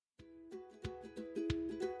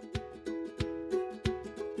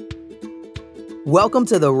Welcome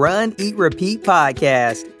to the Run, Eat, Repeat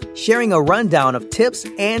podcast, sharing a rundown of tips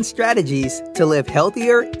and strategies to live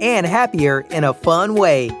healthier and happier in a fun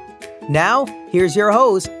way. Now, here's your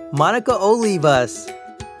host, Monica Olivas.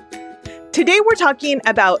 Today, we're talking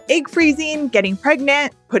about egg freezing, getting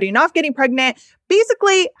pregnant, putting off getting pregnant,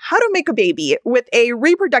 basically how to make a baby with a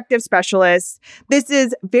reproductive specialist. This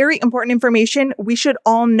is very important information we should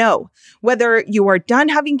all know. Whether you are done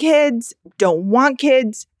having kids, don't want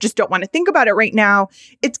kids, just don't want to think about it right now,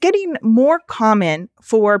 it's getting more common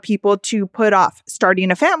for people to put off starting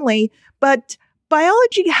a family, but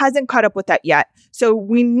biology hasn't caught up with that yet. So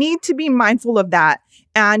we need to be mindful of that.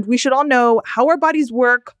 And we should all know how our bodies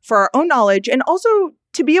work for our own knowledge and also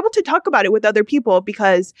to be able to talk about it with other people,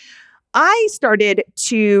 because I started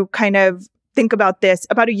to kind of think about this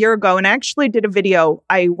about a year ago and I actually did a video.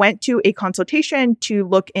 I went to a consultation to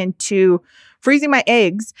look into freezing my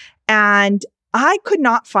eggs, and I could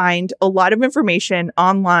not find a lot of information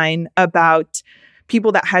online about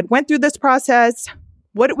people that had went through this process,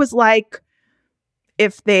 what it was like,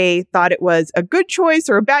 if they thought it was a good choice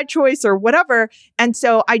or a bad choice or whatever. And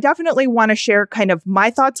so I definitely want to share kind of my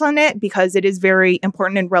thoughts on it because it is very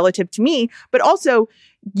important and relative to me. But also,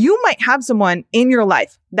 you might have someone in your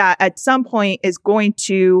life that at some point is going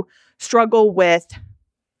to struggle with,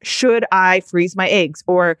 should I freeze my eggs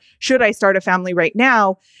or should I start a family right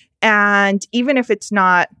now? And even if it's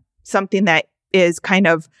not something that is kind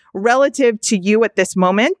of relative to you at this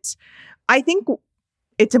moment, I think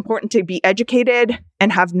it's important to be educated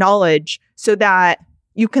and have knowledge so that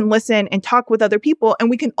you can listen and talk with other people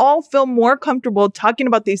and we can all feel more comfortable talking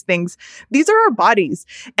about these things. These are our bodies,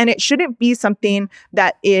 and it shouldn't be something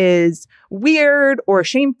that is weird or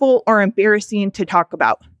shameful or embarrassing to talk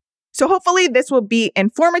about. So hopefully this will be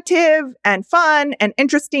informative and fun and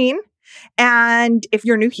interesting. And if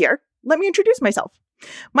you're new here, let me introduce myself.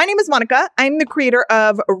 My name is Monica. I'm the creator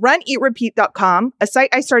of RunEatRepeat.com, a site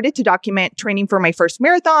I started to document training for my first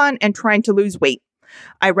marathon and trying to lose weight.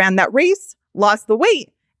 I ran that race, lost the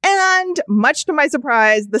weight, and much to my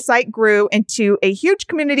surprise, the site grew into a huge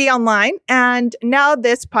community online and now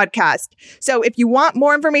this podcast. So if you want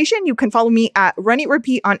more information, you can follow me at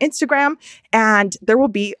RunEatRepeat on Instagram, and there will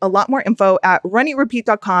be a lot more info at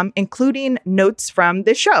RunEatRepeat.com, including notes from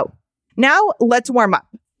this show. Now let's warm up.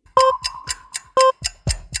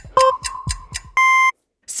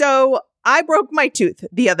 So I broke my tooth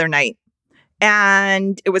the other night,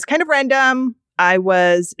 and it was kind of random. I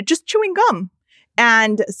was just chewing gum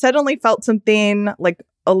and suddenly felt something like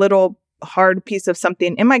a little hard piece of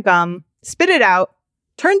something in my gum, spit it out.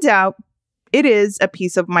 Turns out it is a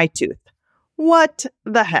piece of my tooth. What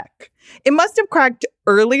the heck? It must have cracked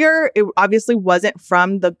earlier. It obviously wasn't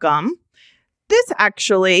from the gum. This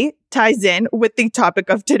actually ties in with the topic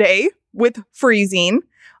of today with freezing.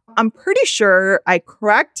 I'm pretty sure I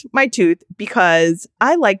cracked my tooth because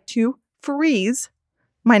I like to freeze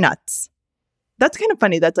my nuts. That's kind of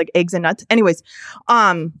funny. That's like eggs and nuts. Anyways,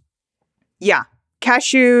 cashews,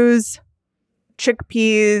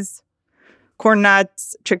 chickpeas, corn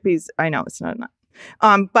nuts, chickpeas. I know it's not a nut.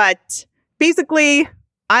 But basically,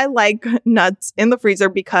 I like nuts in the freezer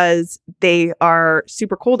because they are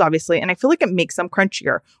super cold, obviously, and I feel like it makes them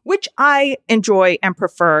crunchier, which I enjoy and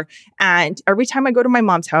prefer. And every time I go to my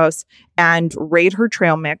mom's house and raid her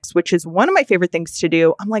trail mix, which is one of my favorite things to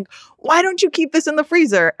do, I'm like, why don't you keep this in the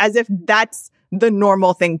freezer? As if that's the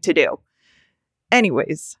normal thing to do.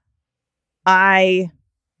 Anyways, lucky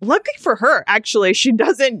for her, actually, she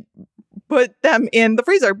doesn't put them in the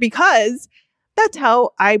freezer because that's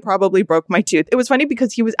how I probably broke my tooth. It was funny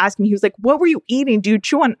because he was asking me, he was like, what were you eating? Do you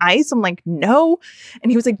chew on ice? I'm like, no. And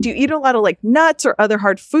he was like, do you eat a lot of like nuts or other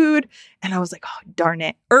hard food? And I was like, oh, darn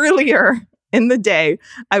it. Earlier in the day,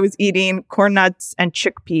 I was eating corn nuts and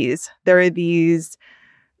chickpeas. There are these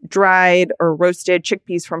dried or roasted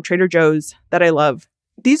chickpeas from Trader Joe's that I love.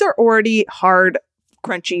 These are already hard,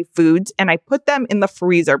 crunchy foods, and I put them in the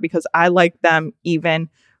freezer because I like them even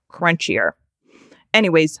crunchier.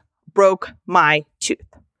 Anyways, broke my tooth.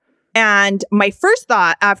 And my first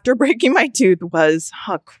thought after breaking my tooth was,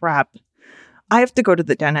 oh crap, I have to go to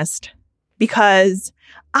the dentist because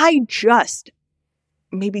I just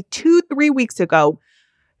maybe 2-3 weeks ago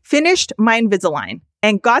finished my Invisalign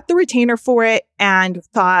and got the retainer for it and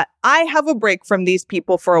thought I have a break from these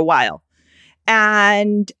people for a while.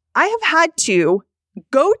 And I have had to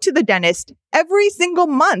go to the dentist every single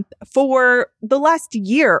month for the last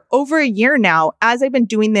year, over a year now, as I've been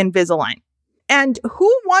doing the Invisalign. And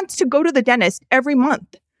who wants to go to the dentist every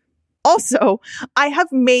month? Also, I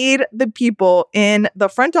have made the people in the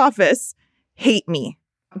front office hate me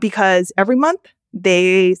because every month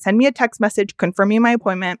They send me a text message confirming my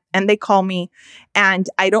appointment, and they call me, and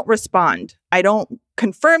I don't respond. I don't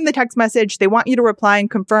confirm the text message. They want you to reply and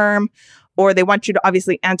confirm, or they want you to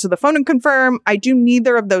obviously answer the phone and confirm. I do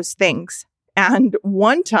neither of those things. And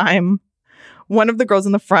one time, one of the girls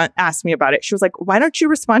in the front asked me about it. She was like, why don't you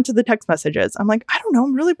respond to the text messages? I'm like, I don't know.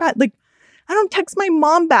 I'm really bad. Like, I don't text my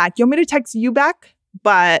mom back. You want me to text you back?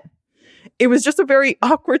 But it was just a very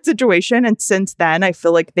awkward situation. And since then, I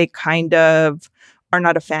feel like they kind of are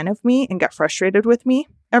not a fan of me and get frustrated with me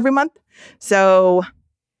every month. So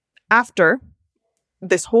after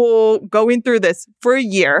this whole going through this for a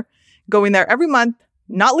year, going there every month,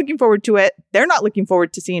 not looking forward to it, they're not looking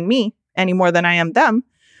forward to seeing me any more than I am them.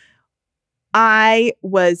 I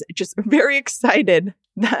was just very excited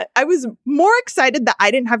that I was more excited that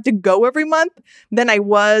I didn't have to go every month than I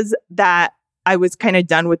was that I was kind of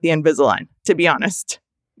done with the Invisalign, to be honest,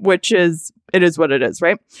 which is, it is what it is,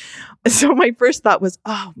 right? So my first thought was,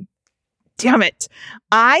 oh, damn it.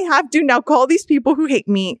 I have to now call these people who hate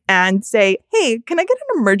me and say, hey, can I get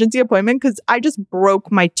an emergency appointment? Because I just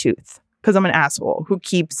broke my tooth because I'm an asshole who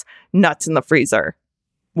keeps nuts in the freezer.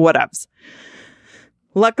 Whatevs.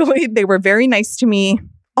 Luckily, they were very nice to me.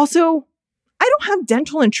 Also, I don't have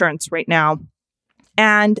dental insurance right now.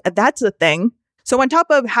 And that's the thing. So on top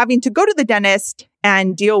of having to go to the dentist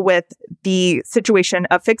and deal with the situation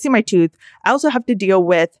of fixing my tooth, I also have to deal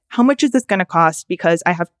with how much is this going to cost because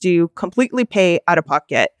I have to completely pay out of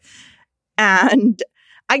pocket. And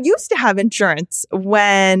I used to have insurance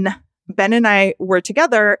when Ben and I were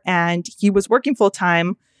together and he was working full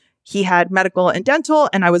time. He had medical and dental,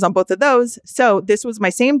 and I was on both of those. So this was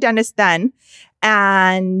my same dentist then.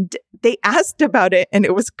 And they asked about it, and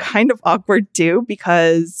it was kind of awkward too,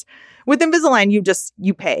 because with Invisalign,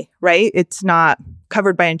 you pay, right? It's not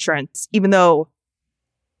covered by insurance, even though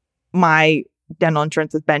my dental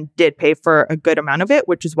insurance with Ben did pay for a good amount of it,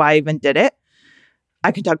 which is why I even did it.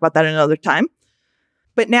 I can talk about that another time.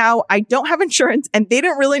 But now I don't have insurance and they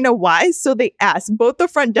didn't really know why. So they asked both the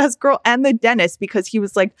front desk girl and the dentist because he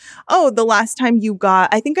was like, oh, the last time you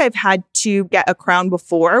got, I think I've had to get a crown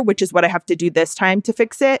before, which is what I have to do this time to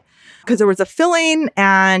fix it. Because there was a filling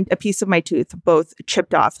and a piece of my tooth, both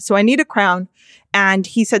chipped off. So I need a crown. And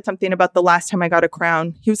he said something about the last time I got a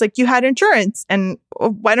crown. He was like, you had insurance. And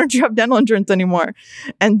why don't you have dental insurance anymore?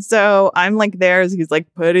 And so I'm like there as he's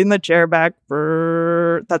like putting the chair back.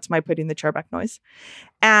 That's my putting the chair back noise.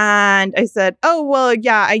 And I said, oh, well,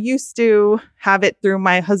 yeah, I used to have it through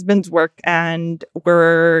my husband's work and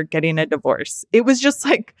we're getting a divorce. It was just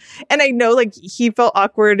like, and I know like he felt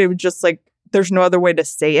awkward. It was just like, there's no other way to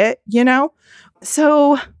say it, you know?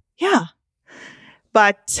 So yeah,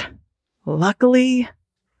 but luckily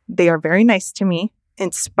they are very nice to me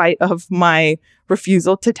in spite of my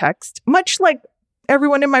refusal to text, much like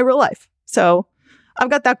everyone in my real life. So I've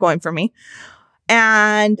got that going for me.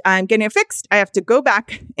 And I'm getting it fixed. I have to go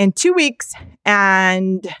back in 2 weeks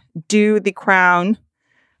and do the crown.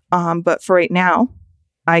 But for right now,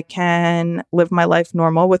 I can live my life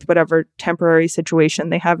normal with whatever temporary situation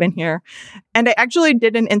they have in here. And I actually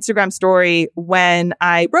did an Instagram story when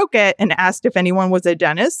I broke it and asked if anyone was a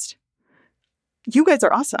dentist. You guys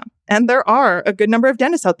are awesome. And there are a good number of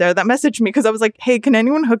dentists out there that messaged me because I was like, hey, can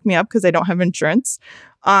anyone hook me up? Because I don't have insurance.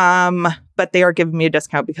 But they are giving me a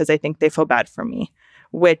discount because I think they feel bad for me,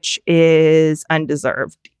 which is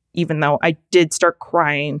undeserved, even though I did start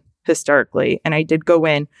crying hysterically. And I did go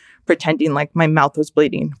in pretending like my mouth was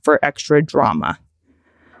bleeding for extra drama.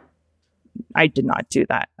 I did not do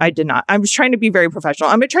that. I did not. I was trying to be very professional.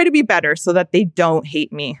 I'm going to try to be better so that they don't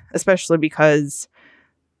hate me, especially because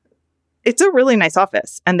it's a really nice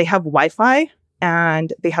office and they have Wi-Fi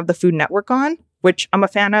and they have the Food Network on, which I'm a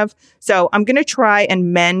fan of. So I'm going to try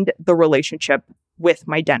and mend the relationship with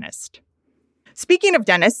my dentist. Speaking of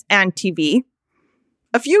dentists and TV,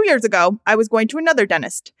 a few years ago, I was going to another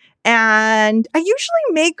dentist and I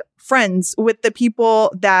usually make friends with the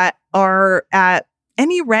people that are at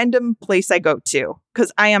any random place I go to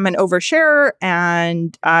because I am an oversharer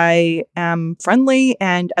and I am friendly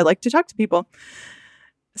and I like to talk to people.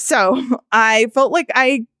 So I felt like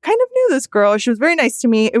I kind of knew this girl. She was very nice to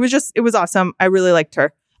me. It was awesome. I really liked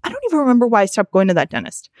her. I don't even remember why I stopped going to that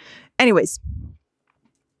dentist. Anyways,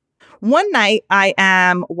 one night I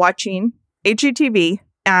am watching HGTV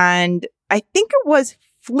and I think it was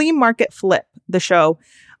Flea Market Flip, the show.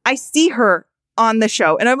 I see her on the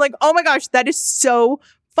show and I'm like, oh my gosh, that is so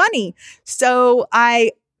funny. So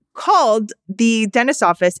I called the dentist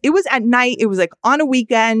office. It was at night. It was like on a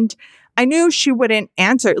weekend. I knew she wouldn't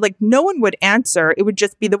answer. Like no one would answer. It would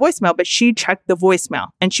just be the voicemail, but she checked the voicemail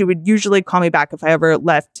and she would usually call me back if I ever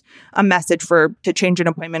left a message to change an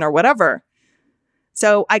appointment or whatever.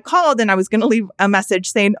 So I called and I was going to leave a message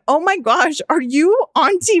saying, oh my gosh, are you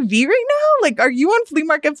on TV right now? Like, are you on Flea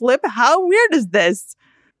Market Flip? How weird is this?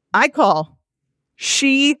 I call.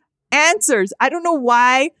 She answers. I don't know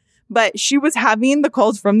why, but she was having the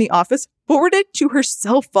calls from the office forwarded to her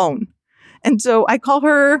cell phone. And so I call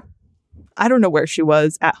her. I don't know where she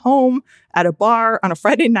was, at home, at a bar on a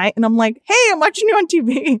Friday night. And I'm like, hey, I'm watching you on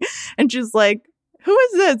TV. And she's like, who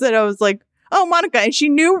is this? And I was like, oh, Monica. And she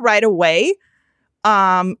knew right away.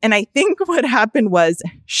 And I think what happened was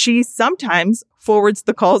she sometimes forwards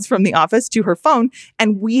the calls from the office to her phone,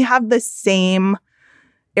 and we have the same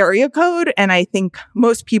area code. And I think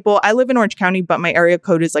most people, I live in Orange County, but my area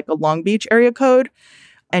code is like a Long Beach area code.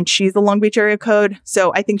 And she's the Long Beach area code.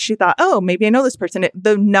 So I think she thought, oh, maybe I know this person.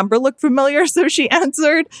 The number looked familiar. So she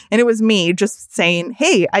answered, and it was me just saying,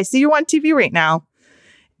 hey, I see you on TV right now.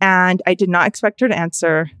 And I did not expect her to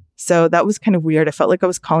answer. So that was kind of weird. I felt like I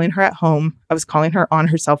was calling her at home. I was calling her on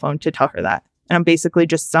her cell phone to tell her that. And I'm basically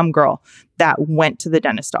just some girl that went to the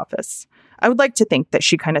dentist office. I would like to think that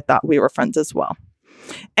she kind of thought we were friends as well.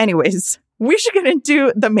 Anyways, we should get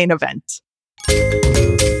into the main event.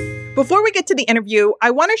 Before we get to the interview,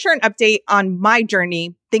 I want to share an update on my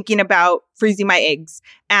journey thinking about freezing my eggs.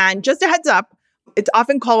 And just a heads up, it's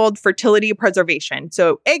often called fertility preservation.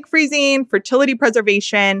 So egg freezing, fertility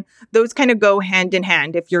preservation, those kind of go hand in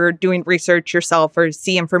hand if you're doing research yourself or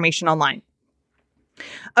see information online.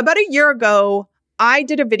 About a year ago, I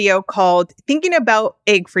did a video called Thinking About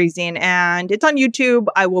Egg Freezing, and it's on YouTube.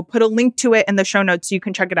 I will put a link to it in the show notes so you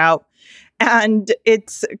can check it out. And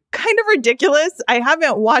it's kind of ridiculous. I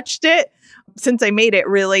haven't watched it since I made it,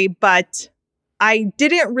 really, but I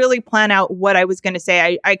didn't really plan out what I was going to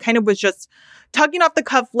say. I kind of was just talking off the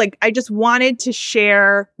cuff. Like, I just wanted to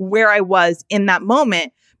share where I was in that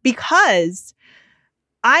moment because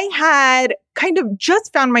I had kind of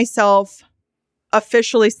just found myself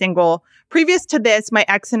officially single. Previous to this, my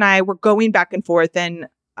ex and I were going back and forth, and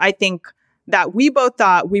I think that we both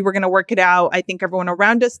thought we were going to work it out. I think everyone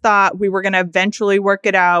around us thought we were going to eventually work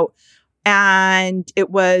it out. And it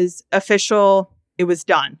was official. It was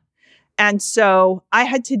done. And so I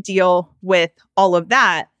had to deal with all of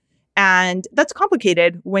that. And that's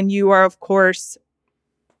complicated when you are, of course,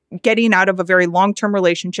 getting out of a very long-term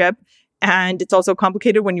relationship. And it's also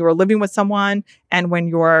complicated when you are living with someone and when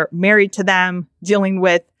you're married to them, dealing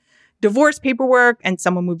with divorce paperwork and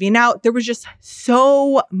someone moving out. There was just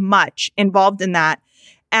so much involved in that.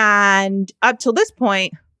 And up till this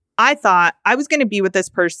point, I thought I was going to be with this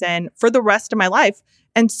person for the rest of my life.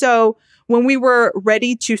 And so when we were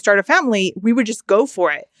ready to start a family, we would just go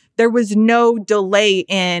for it. There was no delay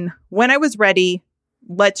in when I was ready,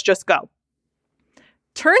 let's just go.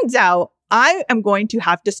 Turns out I am going to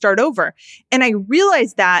have to start over. And I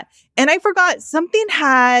realized that, and I forgot something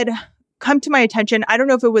had come to my attention. I don't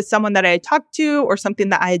know if it was someone that I had talked to or something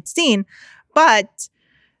that I had seen, but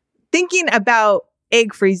thinking about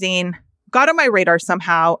egg freezing got on my radar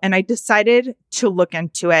somehow, and I decided to look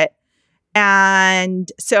into it. And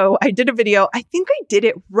so I did a video. I think I did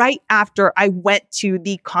it right after I went to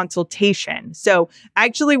the consultation. So I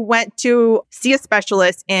actually went to see a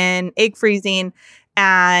specialist in egg freezing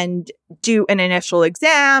and do an initial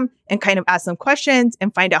exam and kind of ask some questions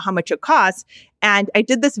and find out how much it costs. And I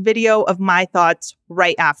did this video of my thoughts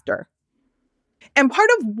right after. And part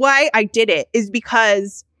of why I did it is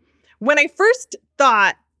because when I first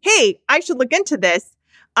thought, hey, I should look into this,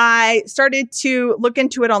 I started to look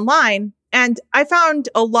into it online, and I found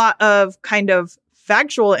a lot of kind of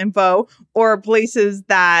factual info or places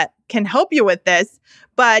that can help you with this.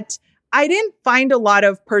 But I didn't find a lot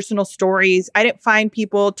of personal stories. I didn't find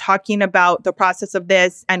people talking about the process of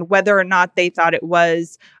this and whether or not they thought it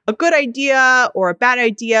was a good idea or a bad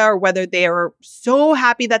idea, or whether they were so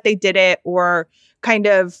happy that they did it or kind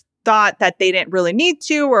of thought that they didn't really need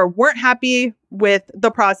to or weren't happy with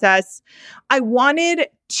the process. I wanted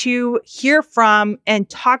to hear from and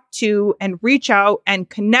talk to and reach out and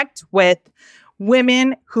connect with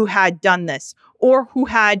women who had done this or who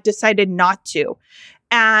had decided not to.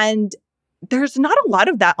 And there's not a lot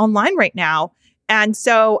of that online right now. And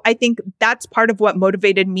so I think that's part of what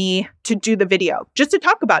motivated me to do the video, just to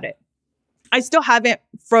talk about it. I still haven't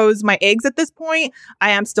froze my eggs at this point.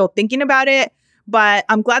 I am still thinking about it, but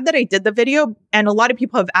I'm glad that I did the video. And a lot of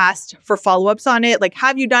people have asked for follow-ups on it. Like,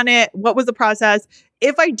 have you done it? What was the process?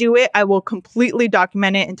 If I do it, I will completely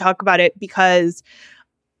document it and talk about it, because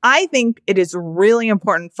I think it is really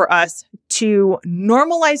important for us to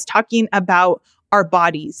normalize talking about our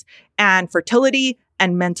bodies and fertility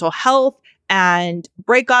and mental health and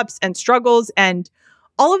breakups and struggles and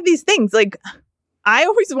all of these things. Like, I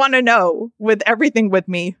always want to know with everything with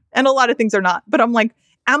me, and a lot of things are not, but I'm like,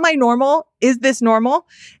 am I normal? Is this normal?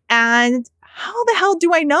 And how the hell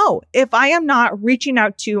do I know if I am not reaching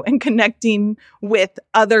out to and connecting with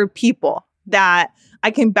other people that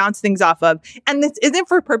I can bounce things off of? And this isn't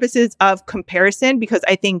for purposes of comparison, because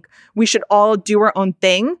I think we should all do our own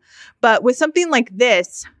thing. But with something like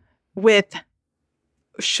this, with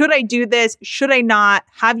should I do this? Should I not?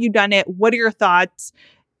 Have you done it? What are your thoughts?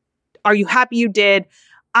 Are you happy you did?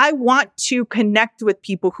 I want to connect with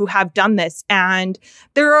people who have done this. And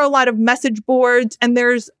there are a lot of message boards and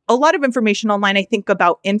there's a lot of information online, I think,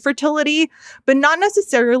 about infertility, but not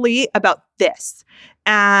necessarily about this.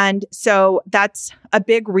 And so that's a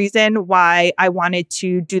big reason why I wanted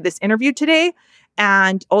to do this interview today.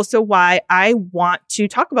 And also why I want to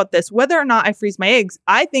talk about this. Whether or not I freeze my eggs,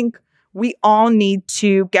 I think we all need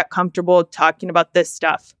to get comfortable talking about this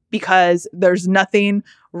stuff because there's nothing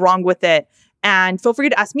wrong with it. And feel free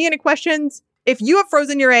to ask me any questions. If you have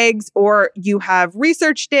frozen your eggs or you have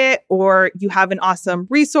researched it or you have an awesome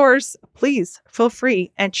resource, please feel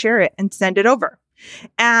free and share it and send it over.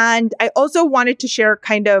 And I also wanted to share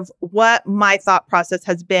kind of what my thought process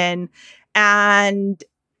has been and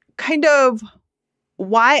kind of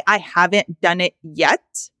why I haven't done it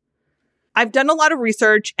yet. I've done a lot of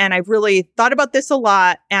research and I've really thought about this a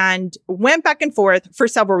lot and went back and forth for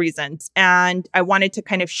several reasons. And I wanted to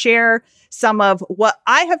kind of share some of what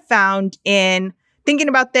I have found in thinking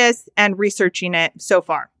about this and researching it so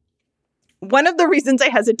far. One of the reasons I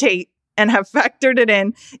hesitate and have factored it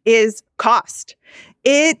in is cost.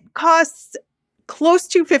 It costs close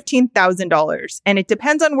to $15,000 and it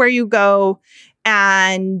depends on where you go.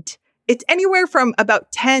 And it's anywhere from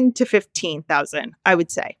about $10,000 to $15,000, I would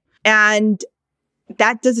say. And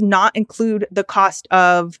that does not include the cost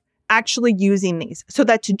of actually using these. So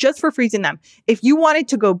that's just for freezing them. If you wanted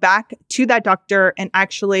to go back to that doctor and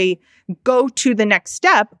actually go to the next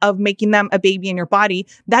step of making them a baby in your body,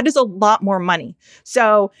 that is a lot more money.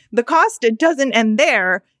 So the cost, it doesn't end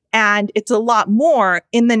there, and it's a lot more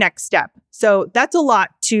in the next step. So that's a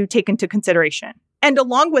lot to take into consideration. And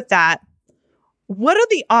along with that, what are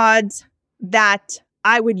the odds that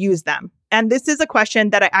I would use them? And this is a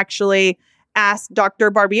question that I actually asked Dr.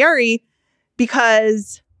 Barbieri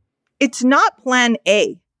because it's not plan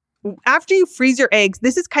A. After you freeze your eggs,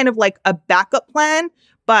 this is kind of like a backup plan.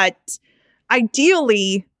 But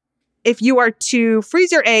ideally, if you are to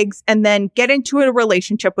freeze your eggs and then get into a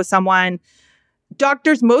relationship with someone,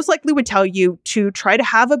 doctors most likely would tell you to try to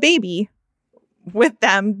have a baby with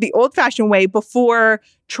them the old-fashioned way before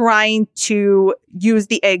trying to use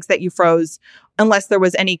the eggs that you froze. Unless there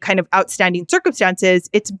was any kind of outstanding circumstances,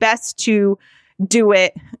 it's best to do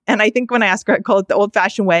it. And I think when I asked her, I call it the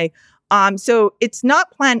old-fashioned way. So it's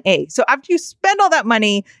not plan A. So after you spend all that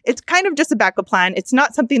money, it's kind of just a backup plan. It's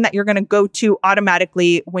not something that you're going to go to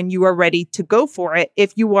automatically when you are ready to go for it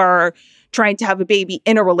if you are trying to have a baby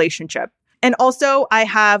in a relationship. And also, I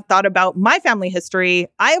have thought about my family history.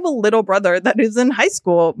 I have a little brother that is in high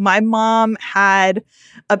school. My mom had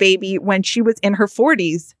a baby when she was in her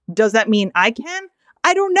 40s. Does that mean I can?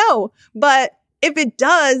 I don't know. But if it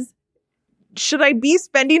does, should I be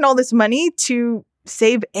spending all this money to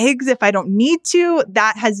save eggs if I don't need to?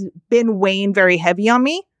 That has been weighing very heavy on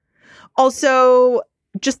me. Also,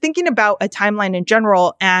 just thinking about a timeline in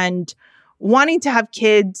general and wanting to have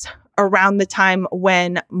kids around the time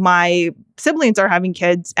when my siblings are having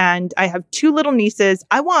kids, and I have 2 little nieces.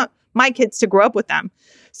 I want my kids to grow up with them.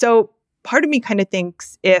 So part of me kind of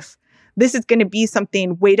thinks if this is going to be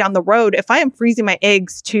something way down the road, if I am freezing my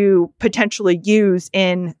eggs to potentially use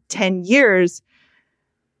in 10 years,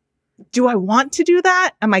 do I want to do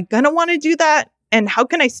that? Am I going to want to do that? And how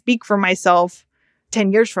can I speak for myself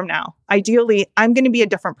 10 years from now? Ideally, I'm going to be a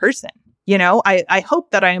different person. You know, I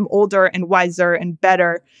hope that I am older and wiser and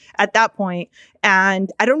better at that point. And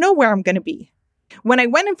I don't know where I'm going to be. When I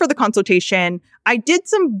went in for the consultation, I did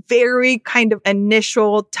some very kind of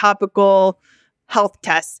initial topical health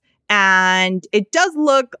tests. And it does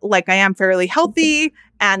look like I am fairly healthy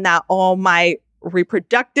and that all my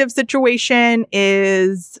reproductive situation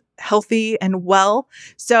is healthy and well.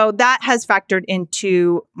 So that has factored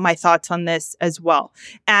into my thoughts on this as well.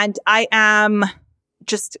 And I am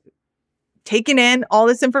just taking in all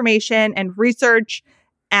this information and research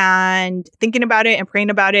and thinking about it and praying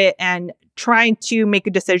about it and trying to make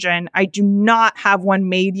a decision. I do not have one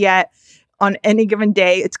made yet on any given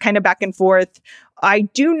day. It's kind of back and forth. I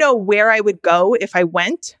do know where I would go if I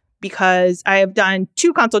went because I have done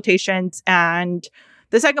 2 consultations, and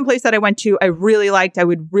the second place that I went to, I really liked. I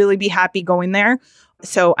would really be happy going there.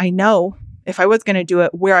 So I know if I was going to do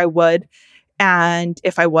it, where I would. And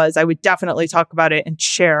if I was, I would definitely talk about it and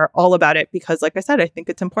share all about it because, like I said, I think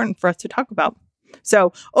it's important for us to talk about.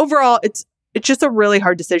 So overall, it's just a really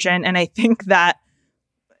hard decision. And I think that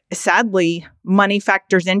sadly, money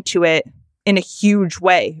factors into it in a huge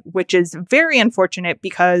way, which is very unfortunate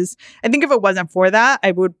because I think if it wasn't for that,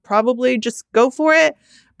 I would probably just go for it.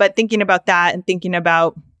 But thinking about that and thinking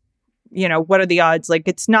about, what are the odds? Like,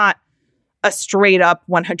 it's not a straight up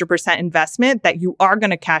 100% investment that you are going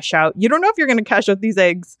to cash out. You don't know if you're going to cash out these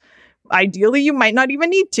eggs. Ideally, you might not even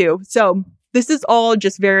need to. So this is all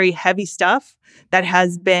just very heavy stuff that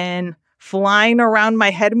has been flying around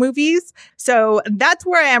my head movies. So that's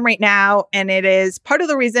where I am right now. And it is part of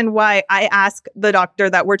the reason why I ask the doctor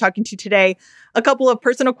that we're talking to today a couple of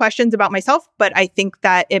personal questions about myself, but I think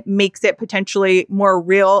that it makes it potentially more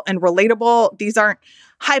real and relatable. These aren't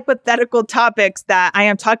hypothetical topics that I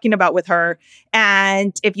am talking about with her.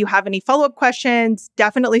 And if you have any follow-up questions,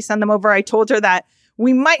 definitely send them over. I told her that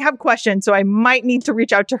we might have questions, so I might need to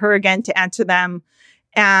reach out to her again to answer them.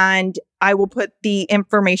 And I will put the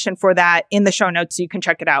information for that in the show notes so you can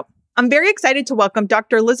check it out. I'm very excited to welcome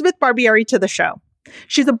Dr. Elizabeth Barbieri to the show.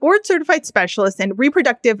 She's a board-certified specialist in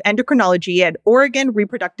reproductive endocrinology at Oregon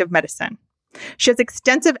Reproductive Medicine. She has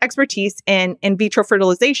extensive expertise in vitro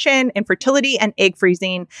fertilization, infertility, and egg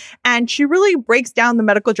freezing, and she really breaks down the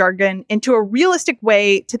medical jargon into a realistic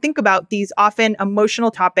way to think about these often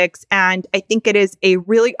emotional topics, and I think it is a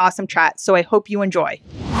really awesome chat, so I hope you enjoy.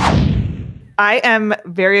 I am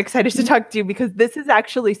very excited to talk to you because this is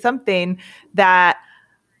actually something that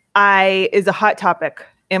is a hot topic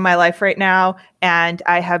in my life right now. And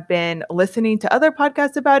I have been listening to other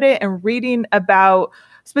podcasts about it and reading about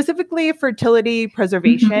specifically fertility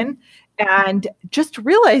preservation and just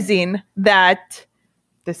realizing that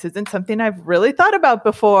this isn't something I've really thought about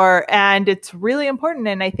before. And it's really important.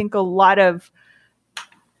 And I think a lot of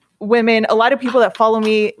women, a lot of people that follow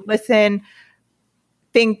me, listen,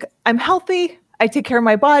 think I'm healthy, I take care of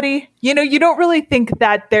my body. You don't really think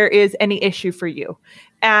that there is any issue for you.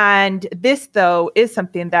 And this, though, is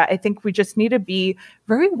something that I think we just need to be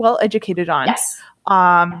very well educated on. Yes.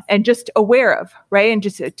 And just aware of, right? And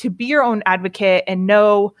just to be your own advocate and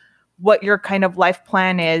know what your kind of life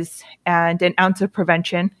plan is. And an ounce of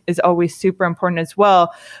prevention is always super important as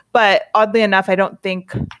well. But oddly enough, I don't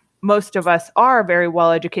think most of us are very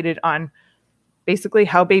well educated on basically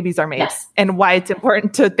how babies are made. Yes. And why it's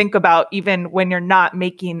important to think about even when you're not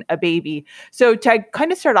making a baby. So to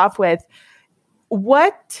kind of start off with,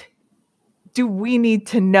 what do we need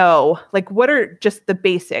to know? Like, what are just the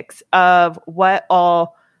basics of what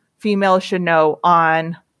all females should know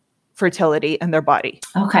on fertility and their body?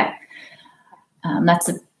 Okay. That's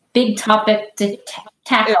a big topic to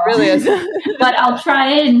tackle. It really is. But I'll try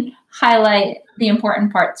and highlight the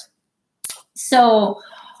important parts. So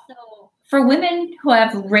for women who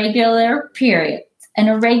have regular periods, and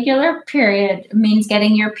a regular period means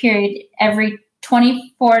getting your period every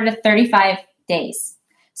 24 to 35 days.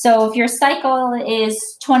 So if your cycle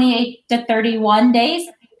is 28 to 31 days,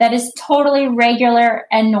 that is totally regular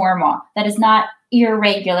and normal. That is not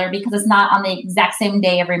irregular because it's not on the exact same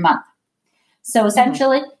day every month. So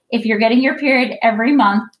essentially, if you're getting your period every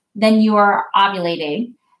month, then you are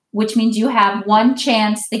ovulating, which means you have one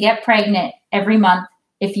chance to get pregnant every month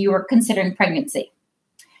if you are considering pregnancy.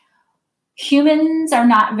 Humans are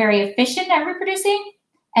not very efficient at reproducing,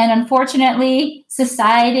 and unfortunately,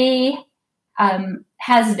 society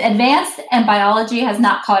has advanced and biology has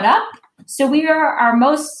not caught up. So we are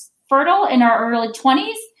most fertile in our early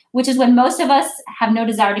 20s, which is when most of us have no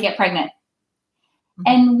desire to get pregnant.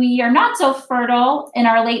 And we are not so fertile in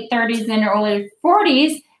our late 30s and early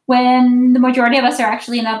 40s when the majority of us are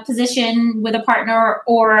actually in a position with a partner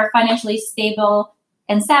or financially stable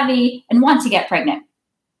and savvy and want to get pregnant.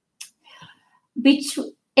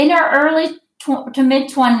 In our early to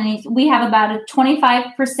mid 20s, we have about a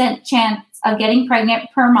 25% chance of getting pregnant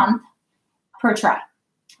per month per try.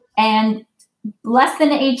 And less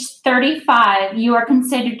than age 35, you are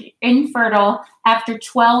considered infertile after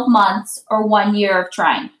 12 months or 1 year of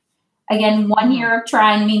trying. Again, 1 year of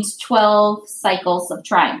trying means 12 cycles of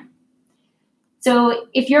trying. So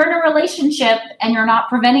if you're in a relationship and you're not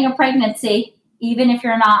preventing a pregnancy, even if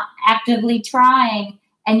you're not actively trying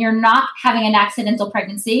and you're not having an accidental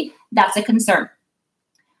pregnancy, that's a concern.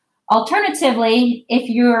 Alternatively, if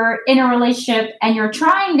you're in a relationship and you're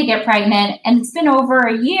trying to get pregnant and it's been over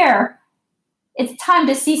a year, it's time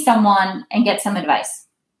to see someone and get some advice.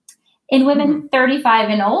 In women 35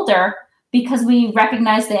 and older, because we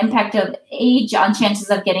recognize the impact of age on chances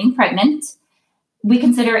of getting pregnant, we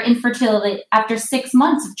consider infertility after 6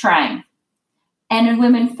 months of trying. And in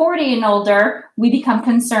women 40 and older, we become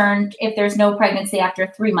concerned if there's no pregnancy after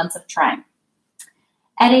 3 months of trying.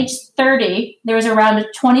 At age 30, there was around a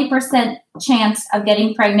 20% chance of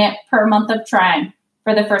getting pregnant per month of trying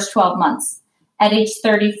for the first 12 months. At age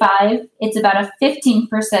 35, it's about a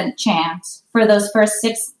 15% chance for those first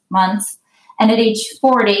 6 months. And at age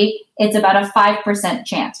 40, it's about a 5%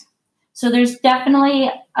 chance. So there's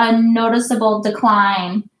definitely a noticeable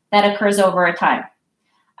decline that occurs over a time.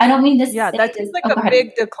 I don't mean this. Yeah, that's like a go ahead.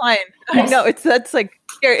 big decline. Yes. No, it's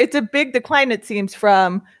a big decline, it seems,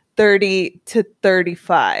 from 30 to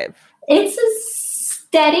 35. It's a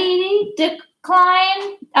steady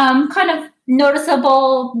decline, kind of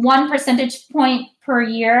noticeable 1 percentage point per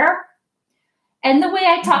year. And the way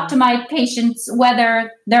I talk to my patients,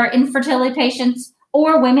 whether they're infertility patients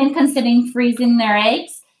or women considering freezing their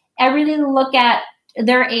eggs, I really look at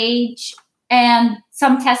their age and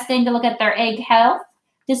some testing to look at their egg health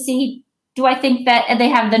to see, do I think that they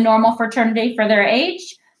have the normal fertility for their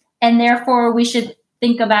age? And therefore, we should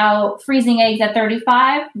think about freezing eggs at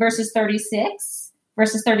 35 versus 36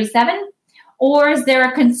 versus 37? Or is there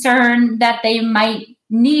a concern that they might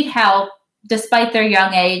need help despite their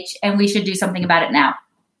young age and we should do something about it now?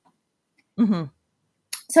 Mm-hmm.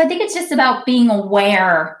 So I think it's just about being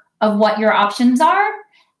aware of what your options are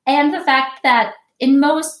and the fact that in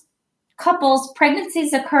most couples,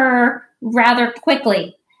 pregnancies occur rather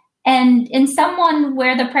quickly. And in someone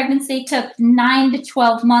where the pregnancy took 9 to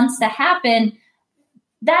 12 months to happen,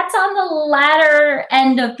 that's on the latter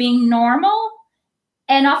end of being normal.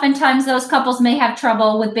 And oftentimes those couples may have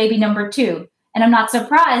trouble with baby number 2. And I'm not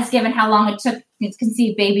surprised given how long it took to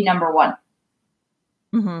conceive baby number 1.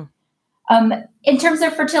 Mm-hmm. In terms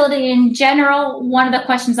of fertility in general, one of the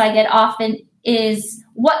questions I get often is,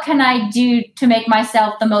 what can I do to make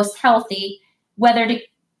myself the most healthy, whether to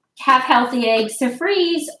have healthy eggs to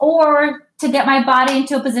freeze or to get my body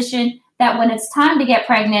into a position that when it's time to get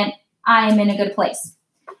pregnant, I'm in a good place?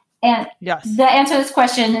 And yes, the answer to this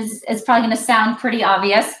question is probably going to sound pretty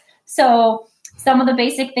obvious. So some of the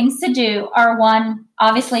basic things to do are, 1,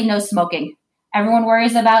 obviously no smoking. Everyone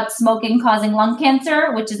worries about smoking causing lung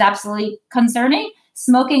cancer, which is absolutely concerning.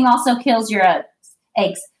 Smoking also kills your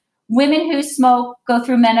eggs. Women who smoke go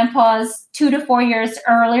through menopause 2 to 4 years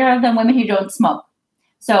earlier than women who don't smoke.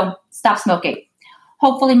 So stop smoking.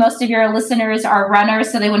 Hopefully most of your listeners are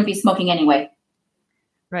runners, so they wouldn't be smoking anyway.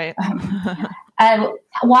 Right.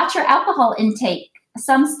 Watch your alcohol intake.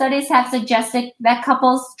 Some studies have suggested that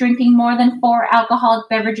couples drinking more than 4 alcoholic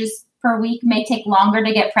beverages per week may take longer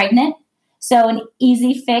to get pregnant. So an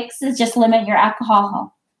easy fix is just limit your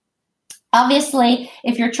alcohol. Obviously,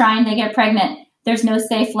 if you're trying to get pregnant, there's no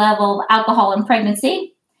safe level of alcohol in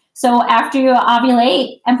pregnancy. So after you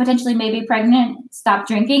ovulate and potentially may be pregnant, stop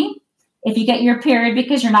drinking. If you get your period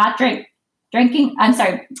because you're not because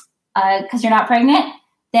you're not pregnant,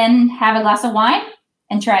 then have a glass of wine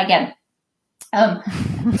and try again.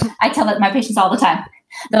 I tell that my patients all the time.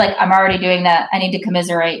 They're like, I'm already doing that. I need to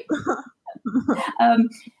commiserate.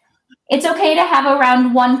 It's okay to have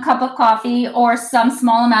around 1 cup of coffee or some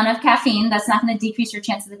small amount of caffeine. That's not going to decrease your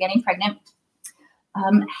chances of getting pregnant.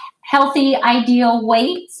 Healthy, ideal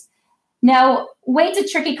weight. Now, weight's a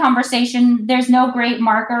tricky conversation. There's no great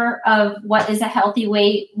marker of what is a healthy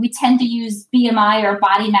weight. We tend to use BMI or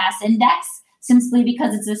body mass index simply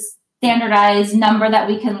because it's a standardized number that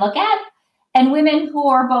we can look at. And women who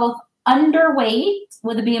are both underweight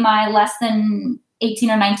with a BMI less than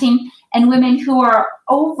 18 or 19, and women who are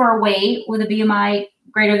overweight with a BMI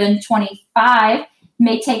greater than 25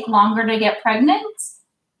 may take longer to get pregnant.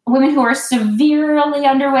 Women who are severely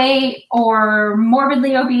underweight or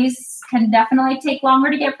morbidly obese can definitely take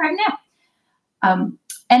longer to get pregnant. And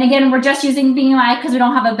again, we're just using BMI because we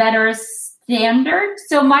don't have a better standard.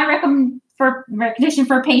 So my recommendation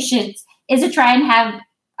for patients is to try and have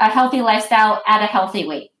a healthy lifestyle at a healthy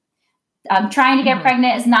weight. Trying to get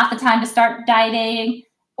pregnant is not the time to start dieting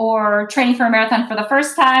or training for a marathon for the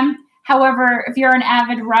first time. However, if you're an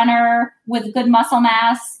avid runner with good muscle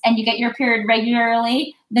mass and you get your period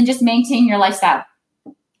regularly, then just maintain your lifestyle.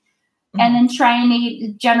 And then try and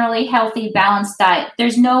eat generally healthy, balanced diet.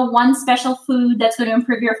 There's no one special food that's going to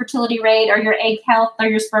improve your fertility rate or your egg health or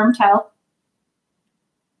your sperm health.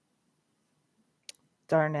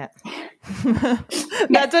 Darn it.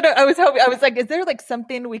 That's what I was hoping. I was like, is there like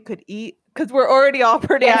something we could eat? Because we're already all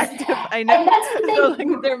pretty active. I know. And that's the thing. So, like,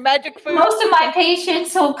 is there magic food? Most of my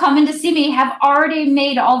patients who come in to see me have already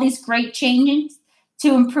made all these great changes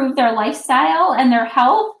to improve their lifestyle and their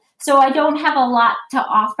health. So I don't have a lot to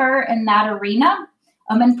offer in that arena.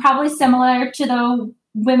 And probably similar to the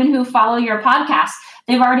women who follow your podcast.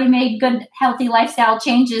 They've already made good, healthy lifestyle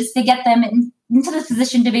changes to get them in into this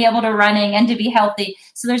position to be able to running and to be healthy.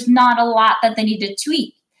 So there's not a lot that they need to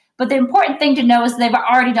tweak. But the important thing to know is they've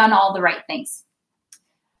already done all the right things.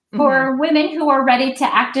 For women who are ready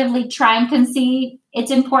to actively try and conceive,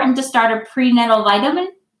 it's important to start a prenatal vitamin.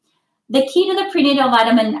 The key to the prenatal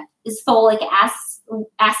vitamin is folic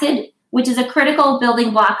acid, which is a critical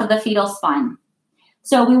building block of the fetal spine.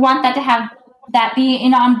 So we want that to have that be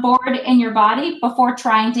on board in your body before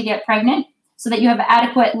trying to get pregnant so that you have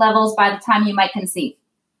adequate levels by the time you might conceive.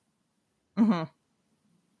 Mm-hmm.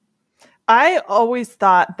 I always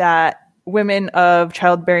thought that women of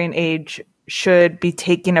childbearing age should be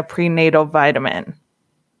taking a prenatal vitamin.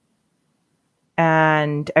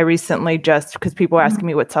 And I recently because people were asking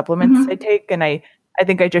me what supplements I take, and I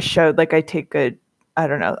think I just showed I take a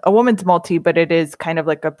woman's multi, but it is kind of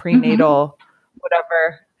like a prenatal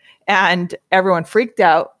whatever. And everyone freaked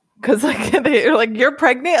out because they're like, you're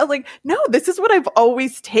pregnant? I was like, no, this is what I've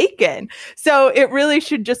always taken. So it really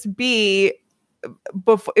should just be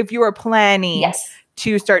if you are planning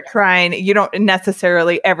to start trying, you don't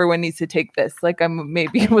necessarily, everyone needs to take this.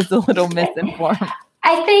 Maybe was a little misinformed.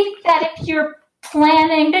 I think that if you're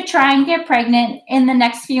planning to try and get pregnant in the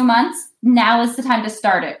next few months, now is the time to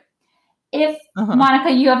start it. If, Monica,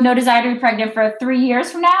 you have no desire to be pregnant for 3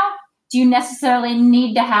 years from now, do you necessarily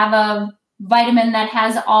need to have a vitamin that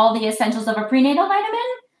has all the essentials of a prenatal vitamin?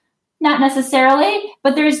 Not necessarily,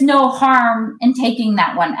 but there's no harm in taking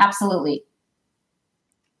that one. Absolutely.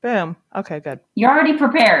 Boom. Okay, good. You're already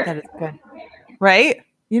prepared. That is good. Right?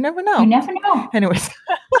 You never know. You never know. Anyways.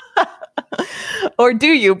 Or do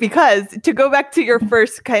you? Because to go back to your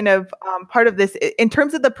first kind of part of this, in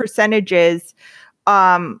terms of the percentages,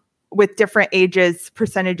 with different ages,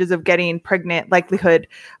 percentages of getting pregnant likelihood,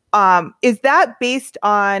 is that based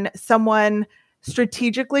on someone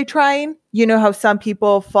strategically trying? You know how some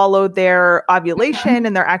people follow their ovulation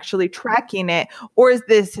and they're actually tracking it, or is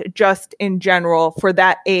this just in general for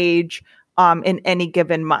that age in any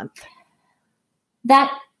given month?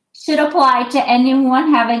 That should apply to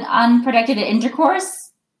anyone having unprotected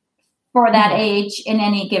intercourse for that age in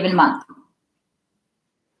any given month.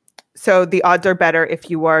 So the odds are better if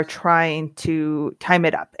you are trying to time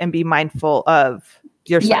it up and be mindful of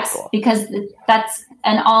your cycle. Yes, because that's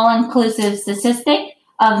an all-inclusive statistic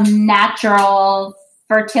of natural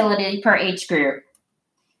fertility per age group.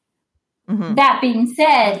 That being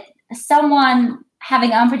said, someone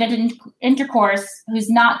having unprotected intercourse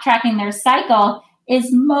who's not tracking their cycle is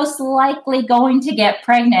most likely going to get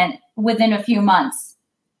pregnant within a few months,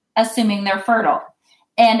 assuming they're fertile.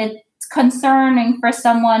 And it's concerning for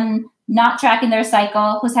someone not tracking their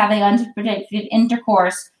cycle who's having unprotected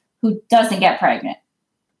intercourse who doesn't get pregnant.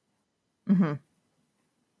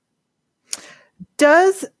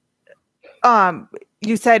 Does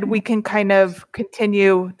you said we can kind of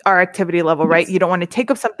continue our activity level, right? You don't want to take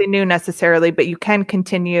up something new necessarily, but you can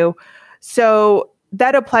continue. So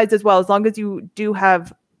that applies as well, as long as you do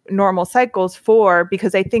have normal cycles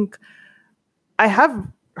because I think I have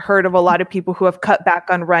heard of a lot of people who have cut back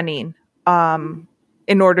on running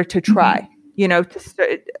in order to try,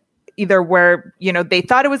 either where, they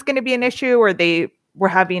thought it was going to be an issue or they were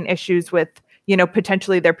having issues with,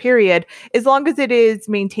 potentially their period, as long as it is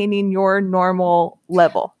maintaining your normal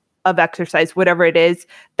level of exercise, whatever it is,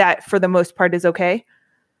 that for the most part is okay?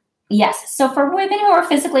 Yes. So for women who are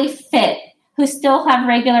physically fit, who still have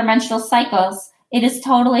regular menstrual cycles, it is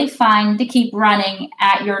totally fine to keep running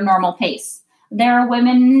at your normal pace. There are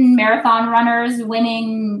women, marathon runners,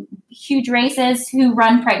 winning huge races who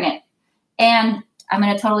run pregnant. And I'm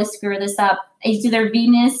going to totally screw this up. It's either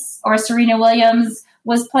Venus or Serena Williams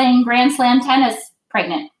was playing Grand Slam tennis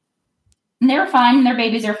pregnant. And they were fine. Their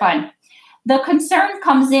babies are fine. The concern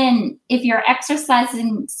comes in if you're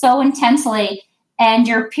exercising so intensely and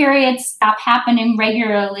your periods stop happening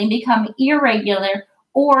regularly and become irregular,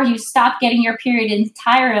 or you stop getting your period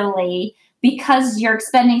entirely because you're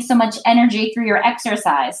expending so much energy through your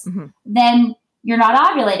exercise, then you're not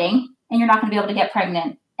ovulating and you're not going to be able to get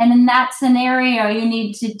pregnant. And in that scenario, you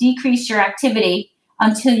need to decrease your activity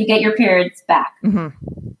until you get your periods back.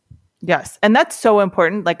 Yes. And that's so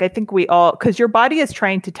important. I think we all, because your body is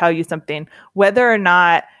trying to tell you something, whether or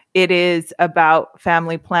not it is about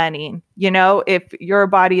family planning. If your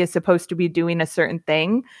body is supposed to be doing a certain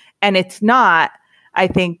thing and it's not, I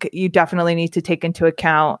think you definitely need to take into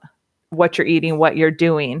account what you're eating, what you're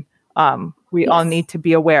doing. We all need to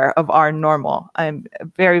be aware of our normal. I'm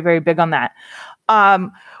very, very big on that.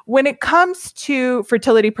 When it comes to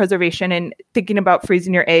fertility preservation and thinking about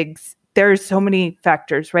freezing your eggs, there's so many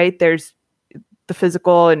factors, right? There's the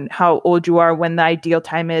physical and how old you are, when the ideal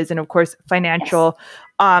time is, and of course, financial.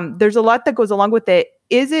 There's a lot that goes along with it.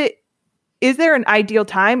 Is it is there an ideal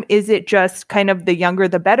time? Is it just kind of the younger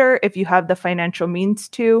the better if you have the financial means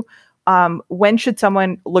to? When should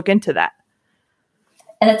someone look into that?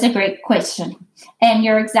 And that's a great question. And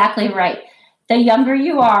you're exactly right. The younger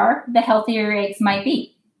you are, the healthier your eggs might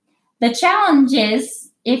be. The challenge is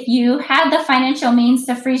if you had the financial means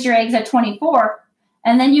to freeze your eggs at 24,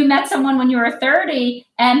 and then you met someone when you were 30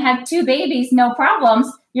 and had 2 babies, no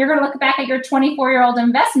problems, you're going to look back at your 24-year-old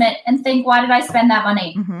investment and think, why did I spend that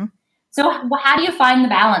money? Mm-hmm. So how do you find the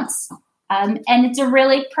balance? And it's a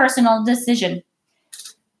really personal decision.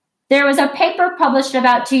 There was a paper published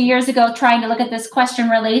about 2 years ago trying to look at this question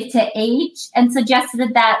related to age and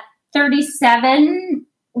suggested that 37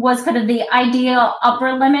 was kind of the ideal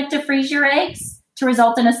upper limit to freeze your eggs to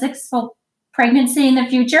result in a successful pregnancy in the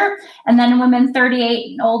future. And then women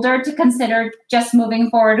 38 and older to consider just moving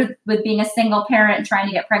forward with being a single parent and trying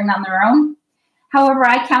to get pregnant on their own. However,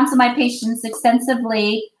 I counsel my patients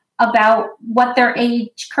extensively about what their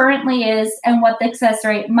age currently is and what the success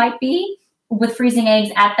rate might be with freezing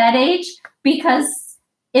eggs at that age, because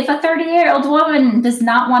if a 30-year-old woman does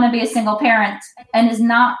not want to be a single parent and is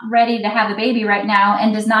not ready to have a baby right now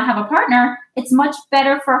and does not have a partner, it's much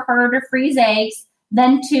better for her to freeze eggs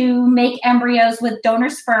than to make embryos with donor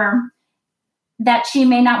sperm that she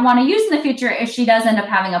may not want to use in the future if she does end up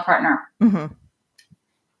having a partner. Mm-hmm.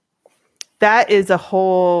 That is a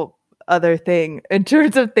whole other thing in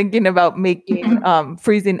terms of thinking about making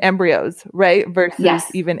freezing embryos, right? Versus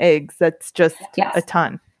even eggs. That's just a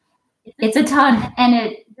ton. It's a ton, and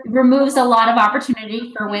it removes a lot of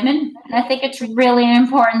opportunity for women. And I think it's really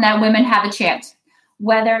important that women have a chance,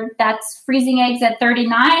 whether that's freezing eggs at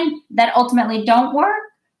 39 that ultimately don't work,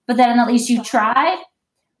 but then at least you tried,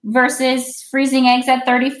 versus freezing eggs at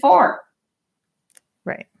 34.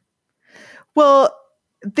 Right. Well,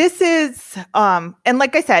 this is, and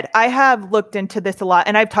like I said, I have looked into this a lot,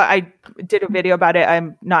 and I did a video about it.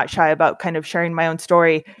 I'm not shy about kind of sharing my own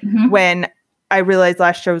story. Mm-hmm. When I realized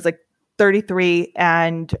last year I was like 33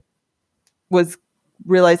 and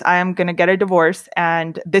realized I am going to get a divorce,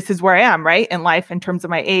 and this is where I am, right, in life in terms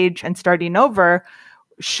of my age and starting over.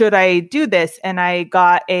 Should I do this? And I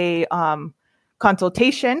got a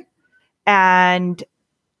consultation and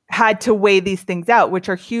had to weigh these things out, which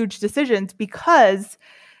are huge decisions, because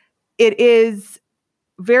it is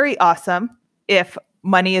very awesome if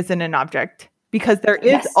money isn't an object, because there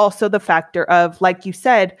is also the factor of, like you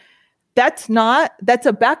said, that's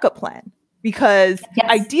a backup plan, because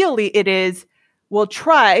ideally it is, we'll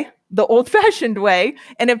try the old fashioned way.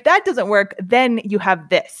 And if that doesn't work, then you have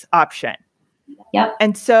this option. Yep.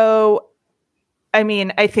 And so, I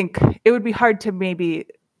mean, I think it would be hard to maybe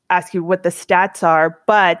ask you what the stats are,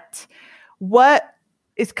 but what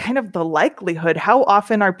is kind of the likelihood? How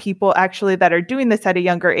often are people actually that are doing this at a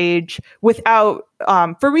younger age without,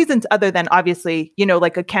 for reasons other than obviously,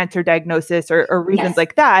 like a cancer diagnosis or reasons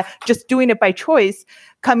like that, just doing it by choice,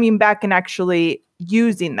 coming back and actually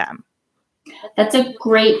using them? That's a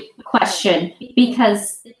great question,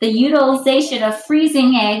 because the utilization of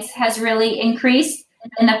freezing eggs has really increased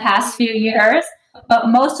in the past few years. But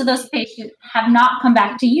most of those patients have not come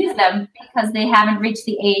back to use them because they haven't reached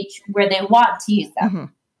the age where they want to use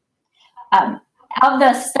them. Mm-hmm. Of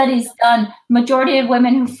the studies done, majority of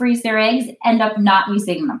women who freeze their eggs end up not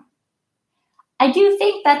using them. I do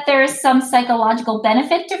think that there is some psychological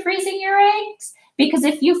benefit to freezing your eggs, because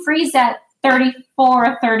if you freeze at 34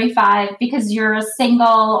 or 35 because you're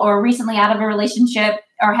single or recently out of a relationship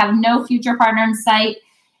or have no future partner in sight,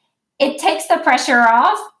 it takes the pressure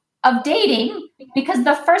off of dating, because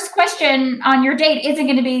the first question on your date isn't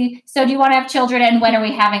going to be, so do you want to have children and when are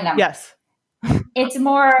we having them? Yes. It's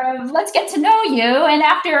more of, let's get to know you. And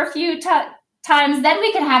after a few times, then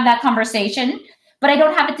we can have that conversation. But I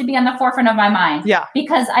don't have it to be on the forefront of my mind. Yeah.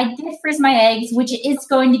 Because I did freeze my eggs, which is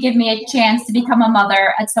going to give me a chance to become a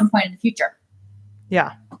mother at some point in the future.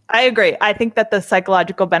 Yeah, I agree. I think that the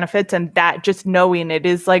psychological benefits and that just knowing it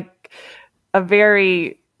is like a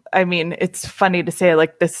very, I mean, it's funny to say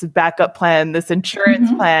like this backup plan, this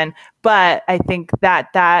insurance plan, but I think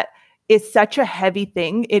that is such a heavy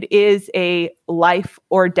thing. It is a life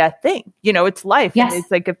or death thing. It's life. Yes. And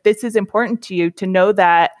it's like, if this is important to you, to know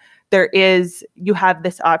that you have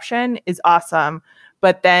this option is awesome.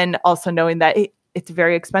 But then also knowing that it's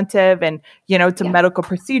very expensive and, it's a medical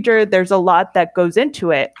procedure. There's a lot that goes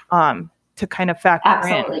into it to kind of factor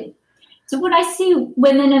in. So when I see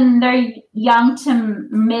women in their young to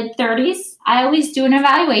mid 30s, I always do an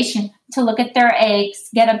evaluation to look at their eggs,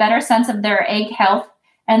 get a better sense of their egg health,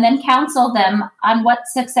 and then counsel them on what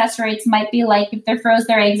success rates might be like if they froze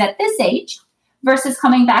their eggs at this age versus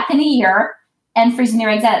coming back in a year and freezing their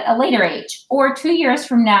eggs at a later age, or 2 years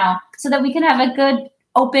from now, so that we can have a good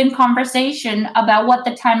open conversation about what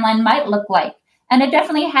the timeline might look like. And I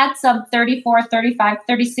definitely had some 34, 35,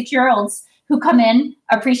 36-year-olds who come in,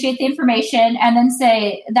 appreciate the information, and then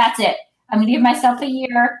say, that's it. I'm going to give myself a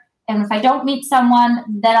year. And if I don't meet someone,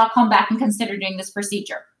 then I'll come back and consider doing this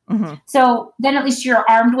procedure. Mm-hmm. So then at least you're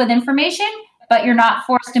armed with information, but you're not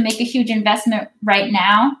forced to make a huge investment right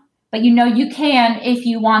now. But you know you can if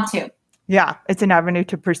you want to. Yeah, it's an avenue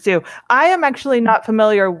to pursue. I am actually not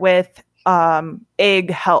familiar with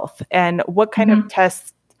egg health. And what kind of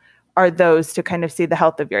tests are those to kind of see the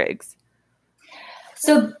health of your eggs?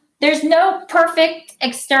 So there's no perfect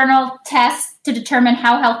external test to determine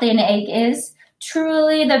how healthy an egg is.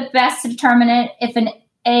 Truly the best to determine it, if an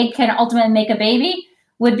egg can ultimately make a baby,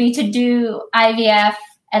 would be to do IVF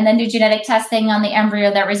and then do genetic testing on the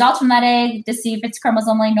embryo that results from that egg to see if it's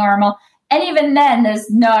chromosomally normal. And even then, there's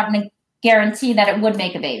not a guarantee that it would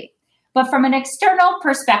make a baby. But from an external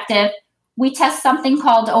perspective, we test something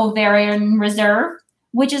called ovarian reserve,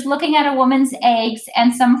 which is looking at a woman's eggs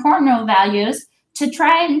and some hormone values to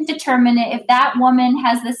try and determine if that woman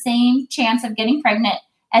has the same chance of getting pregnant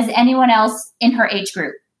as anyone else in her age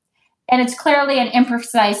group. And it's clearly an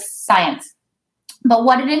imprecise science. But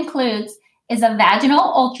what it includes is a vaginal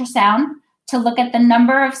ultrasound to look at the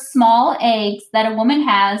number of small eggs that a woman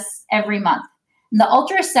has every month. The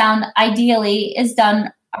ultrasound ideally is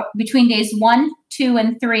done between days 1, 2,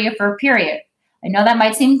 and 3 of her period. I know that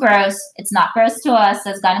might seem gross. It's not gross to us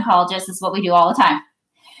as gynecologists. It's what we do all the time.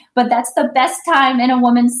 But that's the best time in a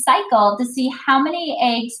woman's cycle to see how many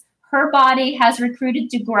eggs her body has recruited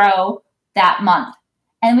to grow that month.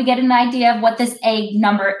 And we get an idea of what this egg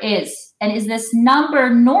number is. And is this number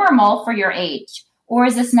normal for your age? Or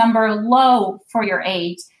is this number low for your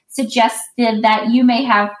age? Suggested that you may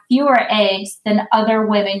have fewer eggs than other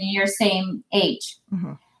women your same age.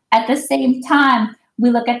 Mm-hmm. At the same time, we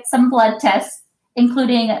look at some blood tests,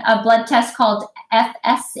 including a blood test called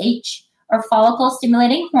FSH, or follicle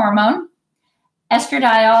stimulating hormone,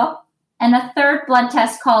 estradiol, and a third blood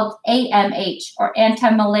test called AMH, or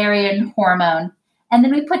anti-Müllerian hormone. And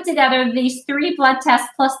then we put together these 3 blood tests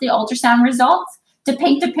plus the ultrasound results to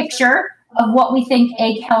paint a picture of what we think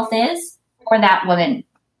egg health is for that woman.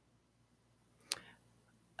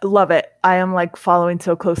 Love it. I am like following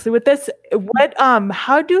so closely with this.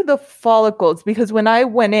 How do the follicles, because when I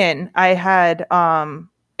went in, I had an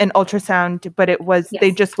ultrasound, but it was,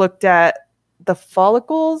 They just looked at the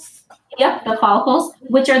follicles. Yep, the follicles,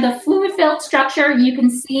 which are the fluid-filled structure you can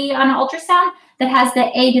see on an ultrasound that has the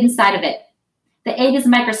egg inside of it. The egg is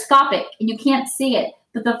microscopic and you can't see it,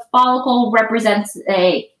 but the follicle represents the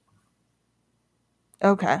egg.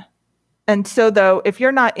 Okay. And so though, if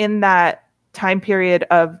you're not in that time period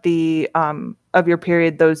of the of your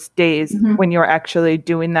period, those days when you're actually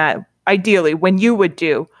doing that, ideally when you would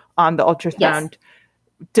do on the ultrasound,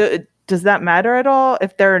 does that matter at all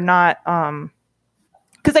if they're not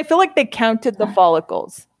because I feel like they counted the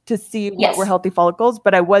follicles to see what were healthy follicles,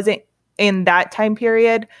 but I wasn't in that time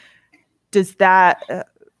period. Does that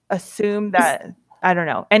assume that, I don't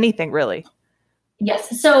know, anything really?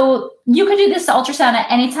 Yes. So you could do this ultrasound at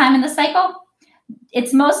any time in the cycle.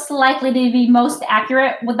 It's most likely to be most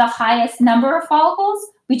accurate with the highest number of follicles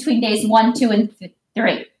between days 1, 2, and 3.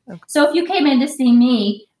 Okay. So if you came in to see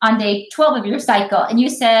me on day 12 of your cycle and you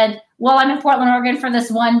said, well, I'm in Portland, Oregon for this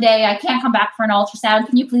one day, I can't come back for an ultrasound,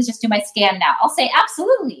 can you please just do my scan now? I'll say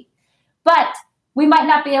absolutely. But we might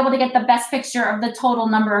not be able to get the best picture of the total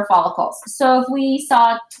number of follicles. So if we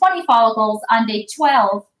saw 20 follicles on day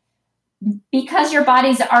 12, because your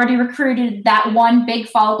body's already recruited that one big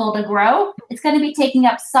follicle to grow, it's going to be taking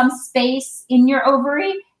up some space in your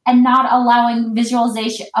ovary and not allowing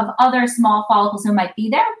visualization of other small follicles who might be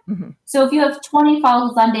there. Mm-hmm. So if you have 20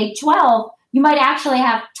 follicles on day 12, you might actually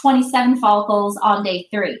have 27 follicles on day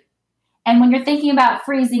 3. And when you're thinking about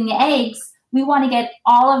freezing eggs, we want to get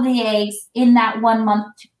all of the eggs in that 1 month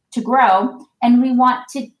to grow, and we want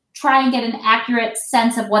to try and get an accurate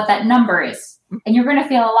sense of what that number is. And you're going to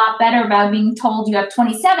feel a lot better about being told you have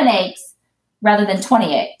 27 eggs rather than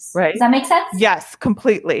 20 eggs. Right. Does that make sense? Yes,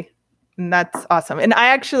 completely. And that's awesome. And I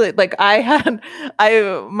actually,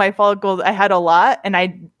 my follicles, I had a lot, and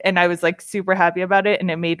I was like super happy about it.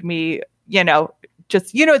 And it made me,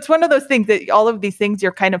 it's one of those things that all of these things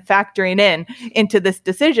you're kind of factoring into this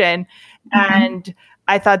decision. Mm-hmm. And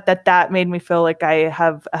I thought that made me feel like I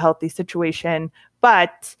have a healthy situation.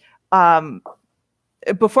 But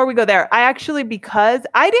before we go there, because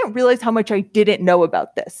I didn't realize how much I didn't know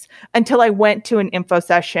about this until I went to an info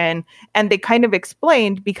session, and they kind of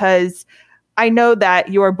explained, because I know that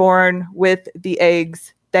you are born with the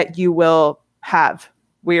eggs that you will have.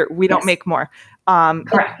 We don't make more.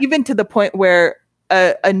 Correct. Even to the point where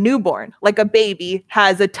a newborn, like a baby,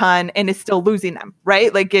 has a ton and is still losing them,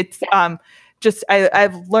 right? Like it's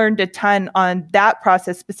I've learned a ton on that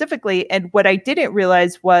process specifically. And what I didn't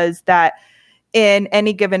realize was that in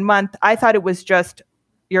any given month, I thought it was just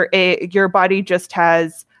your body just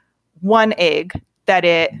has one egg that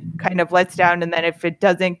it kind of lets down. And then if it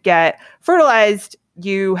doesn't get fertilized,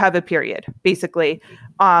 you have a period, basically.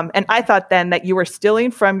 And I thought then that you were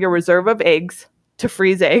stealing from your reserve of eggs to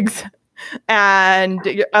freeze eggs.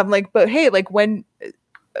 And I'm like, but hey, like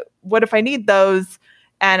what if I need those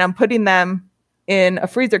and I'm putting them in a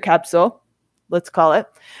freezer capsule, let's call it.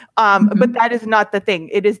 But that is not the thing.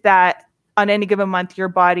 It is that on any given month, your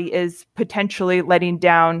body is potentially letting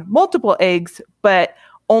down multiple eggs, but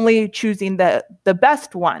only choosing the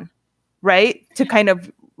best one, right? To kind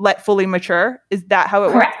of let fully mature. Is that how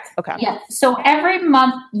it Correct. works? Okay. Yeah. So every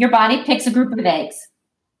month, your body picks a group of eggs,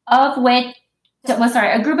 a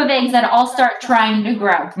group of eggs that all start trying to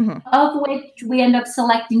grow, of which we end up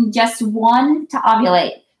selecting just one to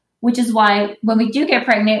ovulate, which is why when we do get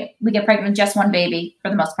pregnant, we get pregnant with just one baby for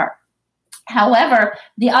the most part. However,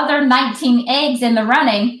 the other 19 eggs in the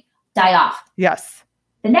running die off. Yes.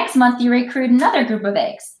 The next month, you recruit another group of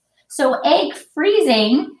eggs. So egg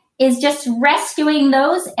freezing is just rescuing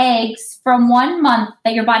those eggs from 1 month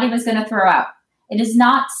that your body was going to throw out. It is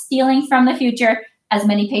not stealing from the future, as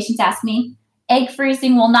many patients ask me. Egg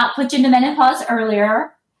freezing will not put you into menopause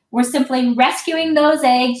earlier. We're simply rescuing those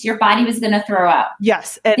eggs your body was going to throw out.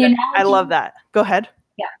 Yes. And I love that. Go ahead.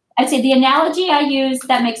 Yeah. I'd say the analogy I use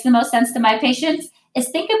that makes the most sense to my patients is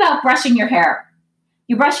think about brushing your hair.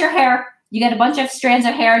 You brush your hair, you get a bunch of strands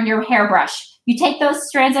of hair in your hairbrush. You take those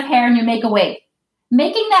strands of hair and you make a wig.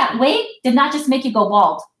 Making that wig did not just make you go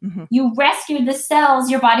bald. You rescued the cells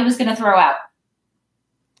your body was going to throw out.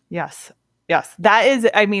 Yes. Yes. That is,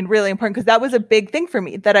 really important, because that was a big thing for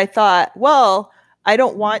me that I thought, well, I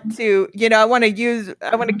don't want to, I want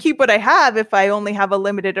to keep what I have if I only have a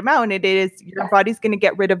limited amount. It is, your body's going to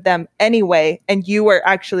get rid of them anyway, and you are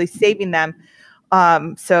actually saving them.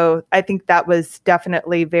 So I think that was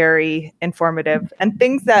definitely very informative, and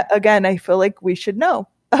things that, again, I feel like we should know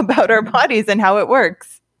about our bodies and how it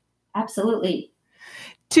works. Absolutely.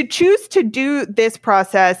 To choose to do this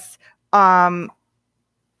process,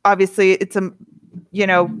 obviously it's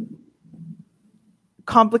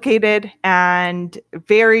complicated and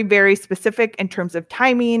very, very specific in terms of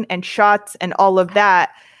timing and shots and all of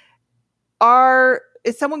that.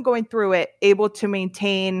 Is someone going through it able to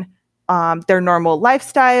maintain their normal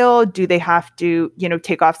lifestyle? Do they have to,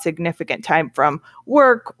 take off significant time from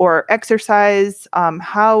work or exercise?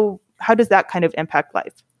 How does that kind of impact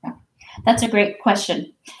life? That's a great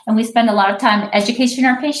question. And we spend a lot of time educating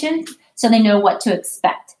our patients so they know what to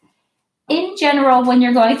expect. In general, when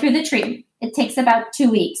you're going through the treatment, it takes about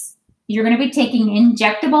 2 weeks. You're going to be taking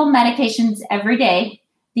injectable medications every day.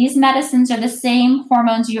 These medicines are the same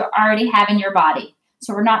hormones you already have in your body.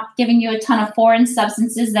 So we're not giving you a ton of foreign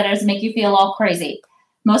substances that just make you feel all crazy.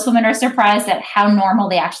 Most women are surprised at how normal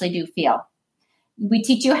they actually do feel. We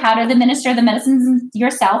teach you how to administer the medicines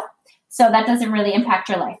yourself, so that doesn't really impact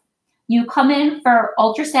your life. You come in for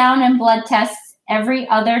ultrasound and blood tests every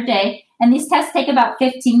other day, and these tests take about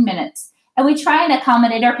 15 minutes. And we try and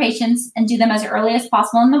accommodate our patients and do them as early as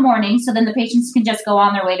possible in the morning, so then the patients can just go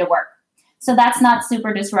on their way to work. So that's not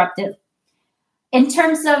super disruptive. In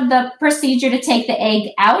terms of the procedure to take the egg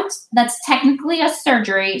out, that's technically a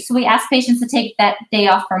surgery. So we ask patients to take that day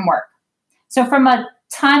off from work. So from a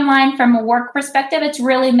timeline, from a work perspective, it's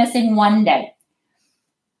really missing 1 day.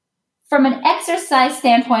 From an exercise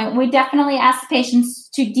standpoint, we definitely ask patients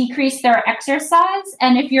to decrease their exercise.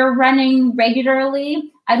 And if you're running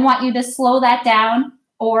regularly, I'd want you to slow that down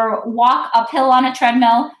or walk uphill on a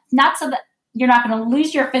treadmill, not so that you're not going to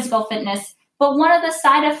lose your physical fitness. But one of the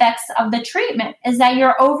side effects of the treatment is that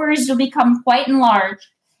your ovaries will become quite enlarged.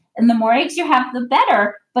 And the more eggs you have, the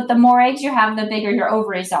better. But the more eggs you have, the bigger your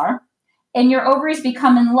ovaries are. And your ovaries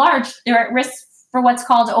become enlarged, they're at risk for what's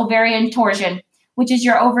called ovarian torsion, which is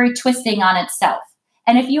your ovary twisting on itself.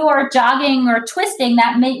 And if you are jogging or twisting,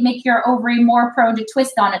 that may make your ovary more prone to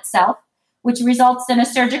twist on itself, which results in a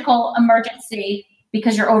surgical emergency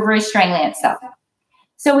because your ovary is strangling itself.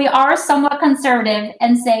 So we are somewhat conservative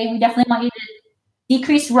and say we definitely want you to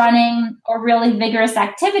decrease running or really vigorous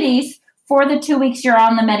activities for the 2 weeks you're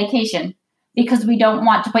on the medication, because we don't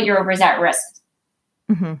want to put your ovaries at risk.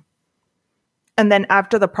 Mm-hmm. And then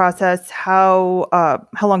after the process, how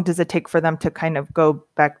long does it take for them to kind of go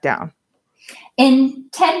back down? In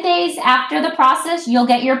 10 days after the process, you'll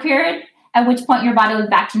get your period, at which point your body will be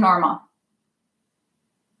back to normal.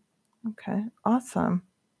 Okay, awesome.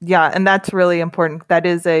 Yeah. And that's really important. That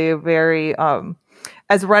is a very,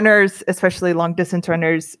 as runners, especially long distance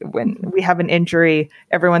runners, when we have an injury,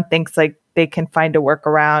 everyone thinks like they can find a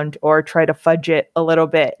workaround or try to fudge it a little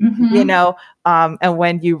bit, you know? And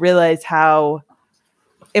when you realize how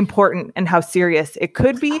important and how serious it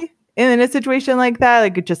could be in a situation like that,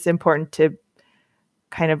 like it's just important to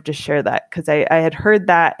kind of just share that, because I had heard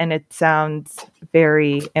that and it sounds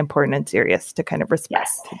very important and serious to kind of respect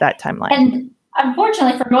that timeline. And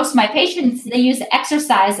unfortunately for most of my patients, they use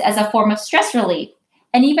exercise as a form of stress relief.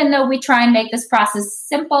 And even though we try and make this process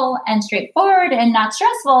simple and straightforward and not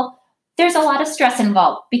stressful, there's a lot of stress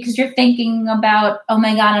involved because you're thinking about, oh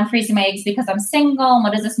my God, I'm freezing my eggs because I'm single. And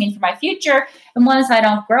what does this mean for my future? And what if I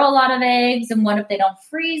don't grow a lot of eggs? And what if they don't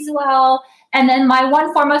freeze well? And then my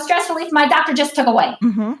one form of stress relief, my doctor just took away.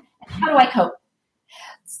 How do I cope?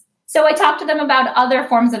 So I talked to them about other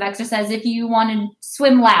forms of exercise. If you want to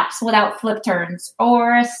swim laps without flip turns,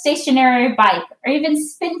 or a stationary bike, or even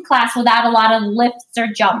spin class without a lot of lifts or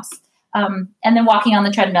jumps, and then walking on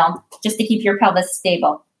the treadmill just to keep your pelvis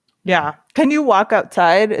stable. Yeah. Can you walk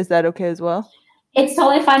outside? Is that okay as well? It's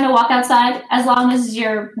totally fine to walk outside as long as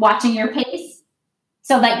you're watching your pace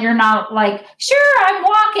so that you're not like, sure, I'm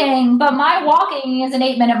walking, but my walking is an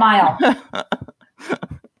 8-minute mile.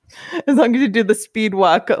 As long as you do the speed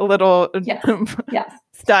walk a little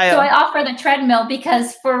style. So I offer the treadmill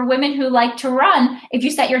because for women who like to run, if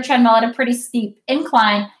you set your treadmill at a pretty steep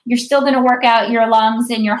incline, you're still going to work out your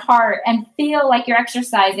lungs and your heart and feel like you're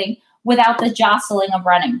exercising without the jostling of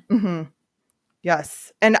running.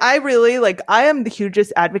 Yes. And I really I am the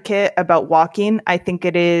hugest advocate about walking. I think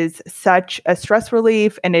it is such a stress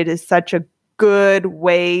relief and it is such a good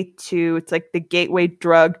way it's like the gateway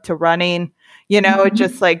drug to running, you know,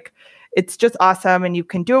 it's just awesome. And you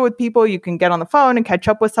can do it with people. You can get on the phone and catch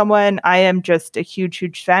up with someone. I am just a huge,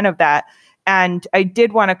 huge fan of that. And I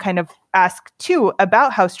did want to kind of ask too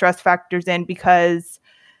about how stress factors in, because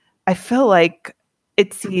I feel like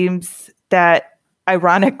it seems that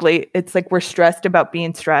ironically, it's like we're stressed about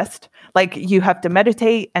being stressed. Like you have to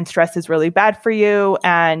meditate and stress is really bad for you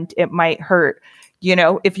and it might hurt, you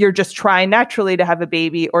know, if you're just trying naturally to have a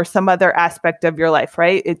baby or some other aspect of your life,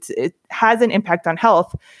 right? It has an impact on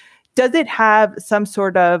health. Does it have some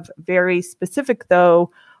sort of very specific though,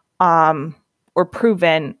 or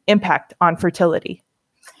proven impact on fertility?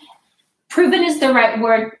 Proven is the right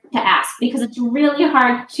word to ask because it's really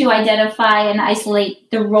hard to identify and isolate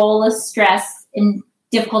the role of stress in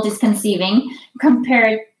difficulties conceiving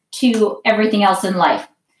compared to everything else in life.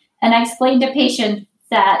 And I explained to patients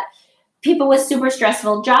that people with super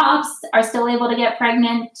stressful jobs are still able to get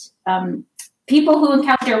pregnant. People who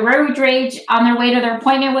encounter road rage on their way to their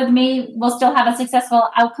appointment with me will still have a successful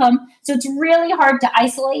outcome. So it's really hard to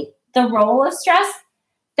isolate the role of stress.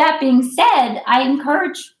 That being said, I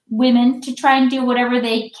encourage women to try and do whatever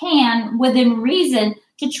they can within reason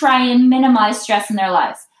to try and minimize stress in their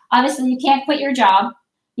lives. Obviously, you can't quit your job.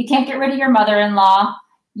 You can't get rid of your mother-in-law.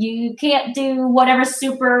 You can't do whatever's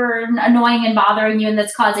super annoying and bothering you and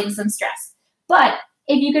that's causing some stress. But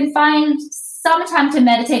if you can find some time to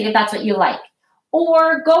meditate if that's what you like,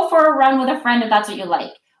 or go for a run with a friend if that's what you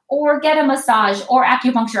like, or get a massage or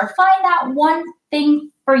acupuncture, find that one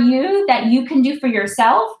thing for you that you can do for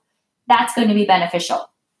yourself, that's going to be beneficial.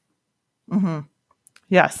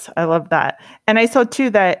 Yes, I love that. And I saw too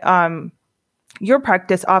that your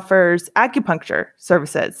practice offers acupuncture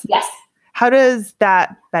services. Yes. How does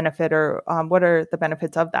that benefit, or what are the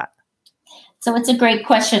benefits of that? So it's a great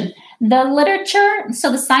question. The literature,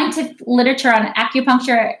 so the scientific literature on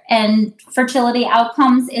acupuncture and fertility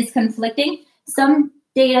outcomes is conflicting. Some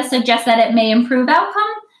data suggests that it may improve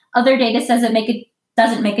outcome. Other data says it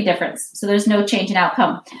doesn't make a difference. So there's no change in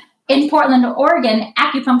outcome. In Portland, Oregon,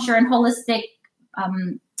 acupuncture and holistic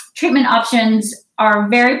treatment options are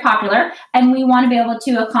very popular, and we want to be able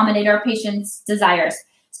to accommodate our patients' desires.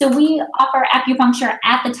 So we offer acupuncture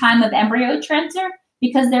at the time of embryo transfer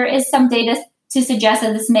because there is some data to suggest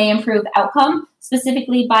that this may improve outcome,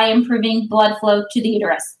 specifically by improving blood flow to the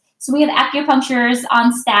uterus. So we have acupuncturists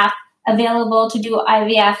on staff available to do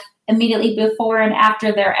IVF immediately before and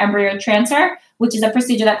after their embryo transfer, which is a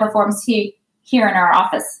procedure that performs here in our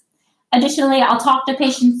office. Additionally, I'll talk to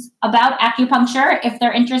patients about acupuncture if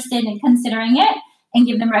they're interested in considering it and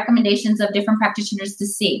give them recommendations of different practitioners to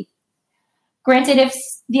see. Granted, if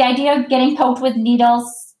the idea of getting poked with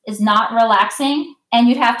needles is not relaxing and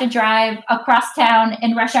you'd have to drive across town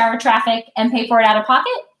in rush hour traffic and pay for it out of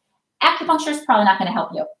pocket, acupuncture is probably not going to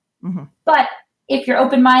help you. But if you're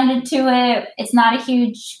open-minded to it, it's not a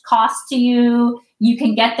huge cost to you, you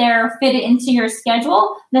can get there, fit it into your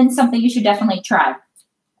schedule, then something you should definitely try.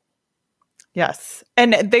 Yes.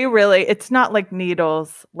 And it's not like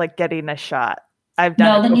needles, like getting a shot. I've done it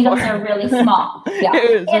before. No, the needles are really small. Yeah.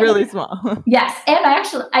 It is really small. Yes. And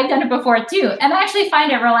I've done it before too. And I actually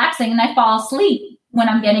find it relaxing and I fall asleep when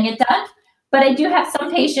I'm getting it done. But I do have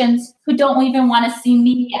some patients who don't even want to see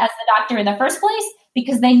me as the doctor in the first place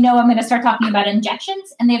because they know I'm going to start talking about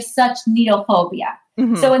injections and they have such needle phobia.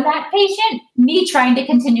 Mm-hmm. So in that patient, me trying to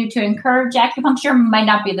continue to encourage acupuncture might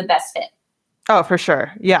not be the best fit. Oh, for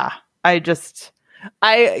sure. Yeah.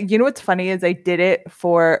 You know, what's funny is I did it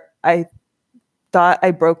I thought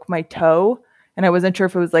I broke my toe and I wasn't sure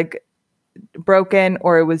if it was like broken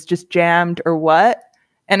or it was just jammed or what.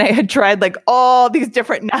 And I had tried like all these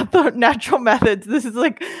different natural methods. This is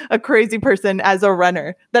like a crazy person as a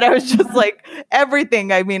runner that I was just like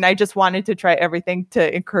everything. I mean, I just wanted to try everything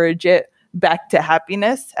to encourage it back to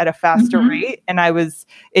happiness at a faster rate. And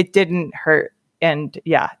it didn't hurt. And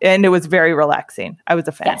and it was very relaxing. I was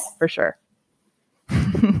a fan for sure.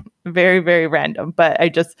 Very, very random. But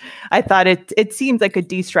I thought it seems like a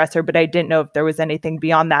de-stressor, but I didn't know if there was anything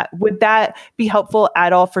beyond that. Would that be helpful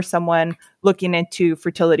at all for someone looking into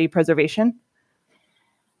fertility preservation?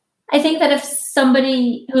 I think that if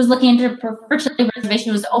somebody who's looking into fertility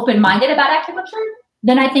preservation was open-minded about acupuncture,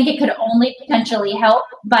 then I think it could only potentially help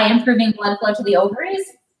by improving blood flow to the ovaries.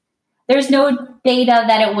 There's no data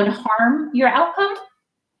that it would harm your outcome.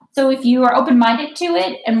 So if you are open-minded to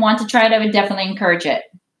it and want to try it, I would definitely encourage it.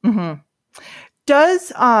 Mm-hmm.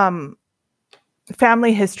 Does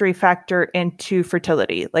family history factor into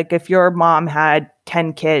fertility? Like if your mom had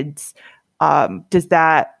 10 kids, does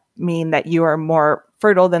that mean that you are more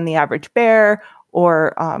fertile than the average bear,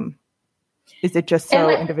 or is it just so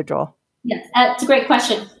individual? Yes, that's a great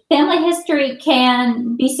question. Family history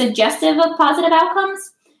can be suggestive of positive outcomes.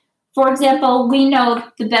 For example, we know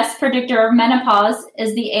the best predictor of menopause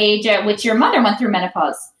is the age at which your mother went through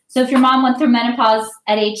menopause. So if your mom went through menopause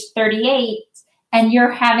at age 38 and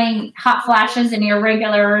you're having hot flashes and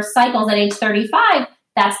irregular cycles at age 35,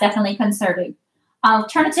 that's definitely concerning.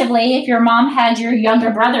 Alternatively, if your mom had your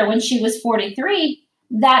younger brother when she was 43,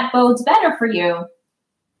 that bodes better for you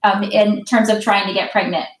in terms of trying to get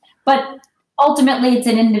pregnant. But ultimately, it's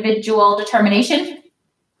an individual determination.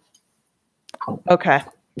 Okay.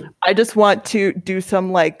 I just want to do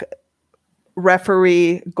some like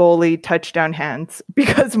referee goalie touchdown hands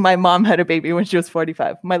because my mom had a baby when she was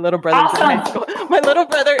 45. My little brother's in high school. My little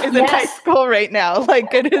brother is in high school right now.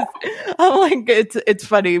 Like it is, I'm like, it's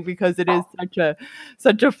funny because it is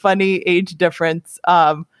such a funny age difference.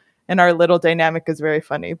 And our little dynamic is very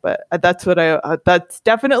funny, but that's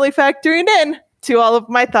definitely factoring in to all of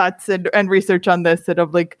my thoughts and research on this. And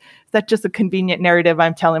I'm like, is that just a convenient narrative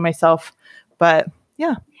I'm telling myself? But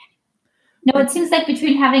yeah. No, it seems like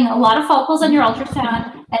between having a lot of follicles on your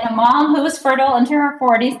ultrasound and a mom who was fertile into her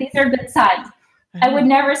 40s, these are good signs. I would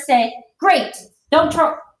never say, great, don't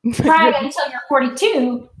try until you're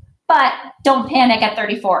 42, but don't panic at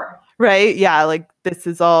 34. Right. Yeah. Like this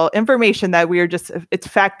is all information that it's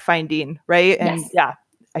fact finding. Right. And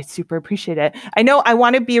I super appreciate it. I know I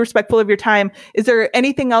want to be respectful of your time. Is there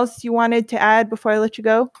anything else you wanted to add before I let you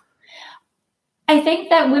go? I think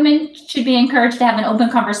that women should be encouraged to have an open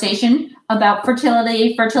conversation about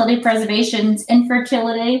fertility preservations,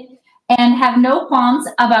 infertility, and have no qualms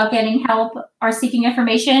about getting help or seeking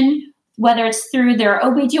information, whether it's through their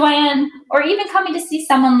OBGYN or even coming to see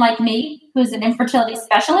someone like me, who's an infertility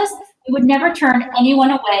specialist. We would never turn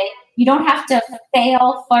anyone away. You don't have to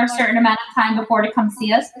fail for a certain amount of time before to come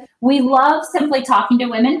see us. We love simply talking to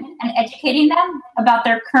women and educating them about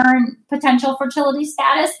their current potential fertility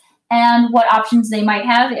status and what options they might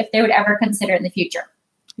have if they would ever consider in the future.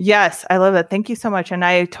 Yes, I love that. Thank you so much. And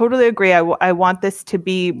I totally agree. I want this to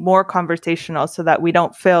be more conversational so that we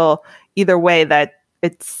don't feel either way that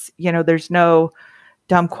it's, there's no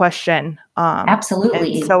dumb question.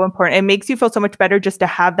 Absolutely. It's so important. It makes you feel so much better just to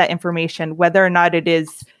have that information, whether or not it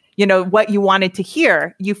is, what you wanted to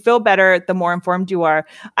hear. You feel better the more informed you are.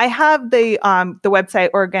 I have the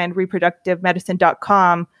website,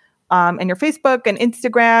 OregonReproductiveMedicine.com, and your Facebook and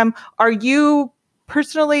Instagram. Are you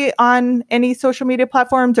personally on any social media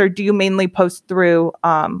platforms, or do you mainly post through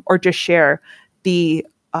or just share the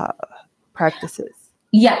practices?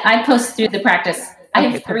 Yeah, I post through the practice. I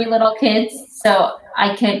have 3 little kids, so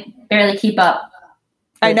I can barely keep up.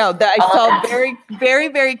 I know that I saw a very, very,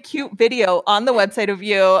 very cute video on the website of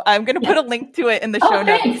you. I'm going to put a link to it in the show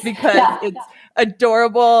notes because it's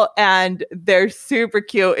adorable and they're super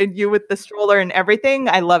cute. And you with the stroller and everything,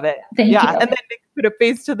 I love it. Thank you. And then they put a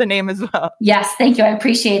face to the name as well. Yes, thank you. I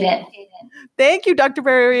appreciate it. Thank you, Dr.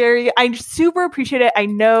 Barrieri. I super appreciate it. I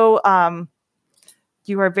know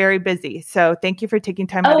you are very busy. So thank you for taking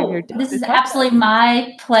time out of your day. This is absolutely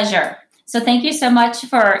my pleasure. So thank you so much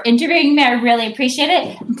for interviewing me. I really appreciate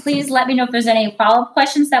it. And please let me know if there's any follow-up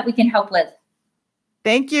questions that we can help with.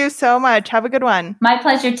 Thank you so much. Have a good one. My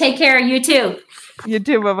pleasure. Take care. You too. You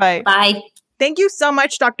too. Bye-bye. Bye. Thank you so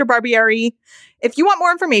much, Dr. Barbieri. If you want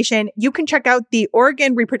more information, you can check out the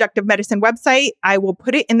Oregon Reproductive Medicine website. I will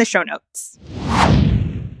put it in the show notes.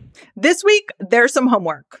 This week, there's some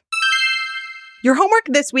homework. Your homework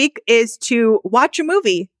this week is to watch a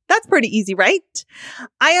movie. That's pretty easy, right?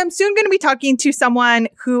 I am soon going to be talking to someone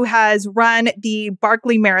who has run the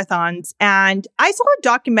Barkley Marathons, and I saw a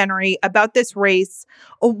documentary about this race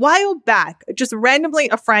a while back. Just randomly,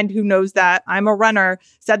 a friend who knows that I'm a runner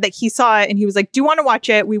said that he saw it, and he was like, do you want to watch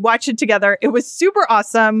it? We watched it together. It was super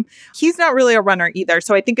awesome. He's not really a runner either,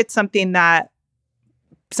 so I think it's something that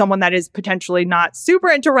someone that is potentially not super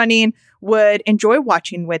into running would enjoy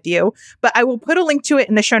watching with you, but I will put a link to it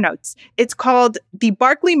in the show notes. It's called the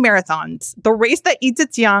Barkley Marathons, The Race That Eats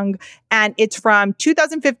Its Young, and it's from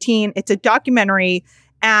 2015. It's a documentary,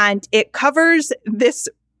 and it covers this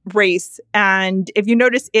race. And if you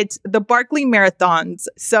notice, it's the Barkley Marathons.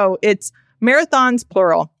 So it's marathons,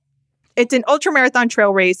 plural. It's an ultramarathon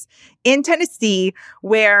trail race in Tennessee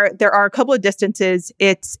where there are a couple of distances.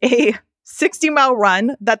 It's a 60-mile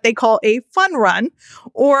run that they call a fun run,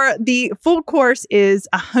 or the full course is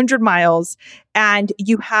 100 miles, and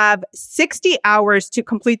you have 60 hours to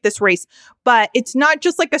complete this race. But it's not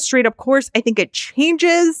just like a straight up course. I think it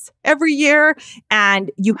changes every year,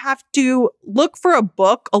 and you have to look for a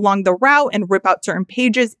book along the route and rip out certain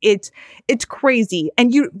pages. It's crazy.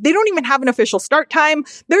 And they don't even have an official start time.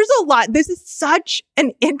 There's a lot. This is such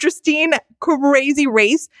an interesting, crazy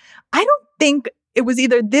race. I don't think it was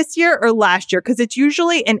either this year or last year, because it's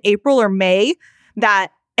usually in April or May that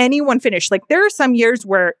anyone finished. Like there are some years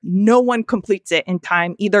where no one completes it in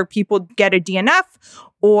time. Either people get a DNF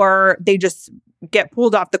or they just get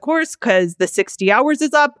pulled off the course because the 60 hours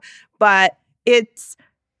is up. But it's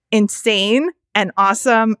insane and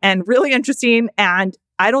awesome and really interesting. And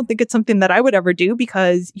I don't think it's something that I would ever do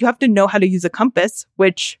because you have to know how to use a compass,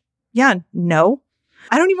 which, no.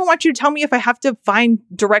 I don't even want you to tell me if I have to find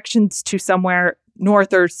directions to somewhere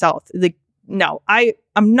north or south. Like, no,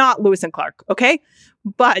 I'm not Lewis and Clark, okay?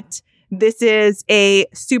 But this is a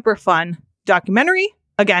super fun documentary.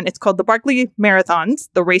 Again, it's called the Barkley Marathons,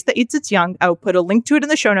 The Race That Eats Its Young. I'll put a link to it in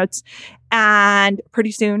the show notes. And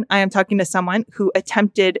pretty soon I am talking to someone who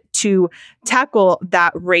attempted to tackle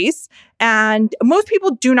that race. And most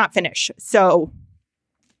people do not finish. So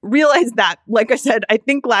realize that, like I said, I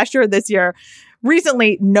think last year or this year,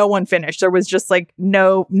 recently, no one finished. There was just like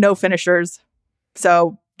no finishers.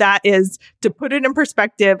 So that is to put it in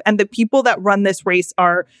perspective. And the people that run this race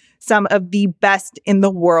are some of the best in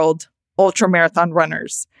the world ultramarathon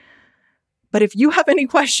runners. But if you have any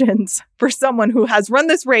questions for someone who has run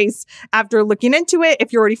this race after looking into it,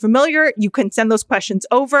 if you're already familiar, you can send those questions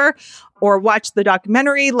over or watch the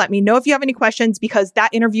documentary. Let me know if you have any questions because that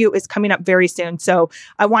interview is coming up very soon. So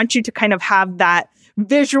I want you to kind of have that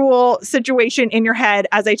visual situation in your head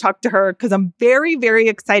as I talk to her because I'm very, very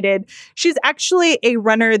excited. She's actually a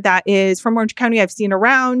runner that is from Orange County. I've seen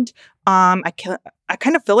around. I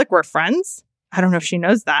kind of feel like we're friends. I don't know if she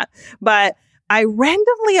knows that, but I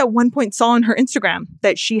randomly at one point saw on her Instagram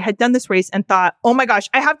that she had done this race and thought, oh my gosh,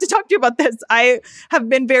 I have to talk to you about this. I have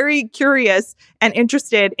been very curious and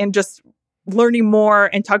interested in just learning more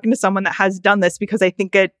and talking to someone that has done this because I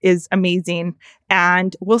think it is amazing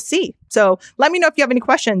and we'll see. So let me know if you have any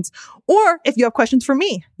questions or if you have questions for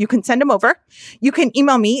me, you can send them over. You can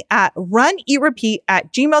email me at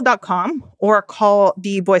runeatrepeat@gmail.com or call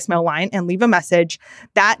the voicemail line and leave a message.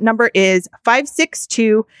 That number is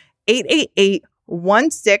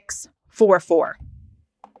 562-888-1644.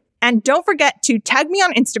 And don't forget to tag me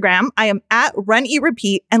on Instagram. I am at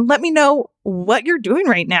runeatrepeat and let me know what you're doing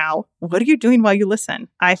right now. What are you doing while you listen?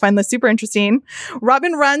 I find this super interesting.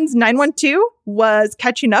 Robin Runs 912 was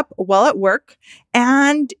catching up while at work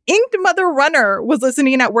and Inked Mother Runner was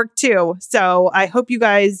listening at work too. So I hope you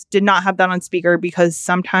guys did not have that on speaker because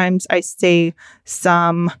sometimes I say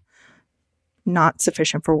some not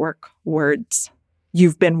sufficient for work words.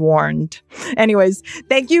 You've been warned. Anyways,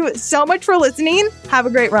 thank you so much for listening. Have a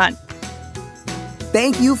great run.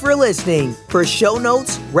 Thank you for listening. For show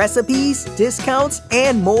notes, recipes, discounts,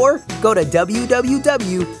 and more, go to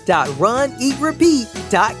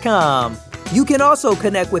www.runeatrepeat.com. You can also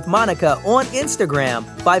connect with Monica on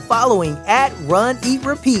Instagram by following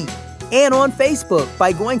 @runeatrepeat and on Facebook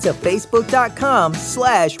by going to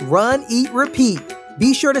facebook.com/runeatrepeat.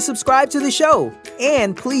 Be sure to subscribe to the show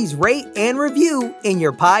and please rate and review in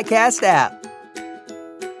your podcast app.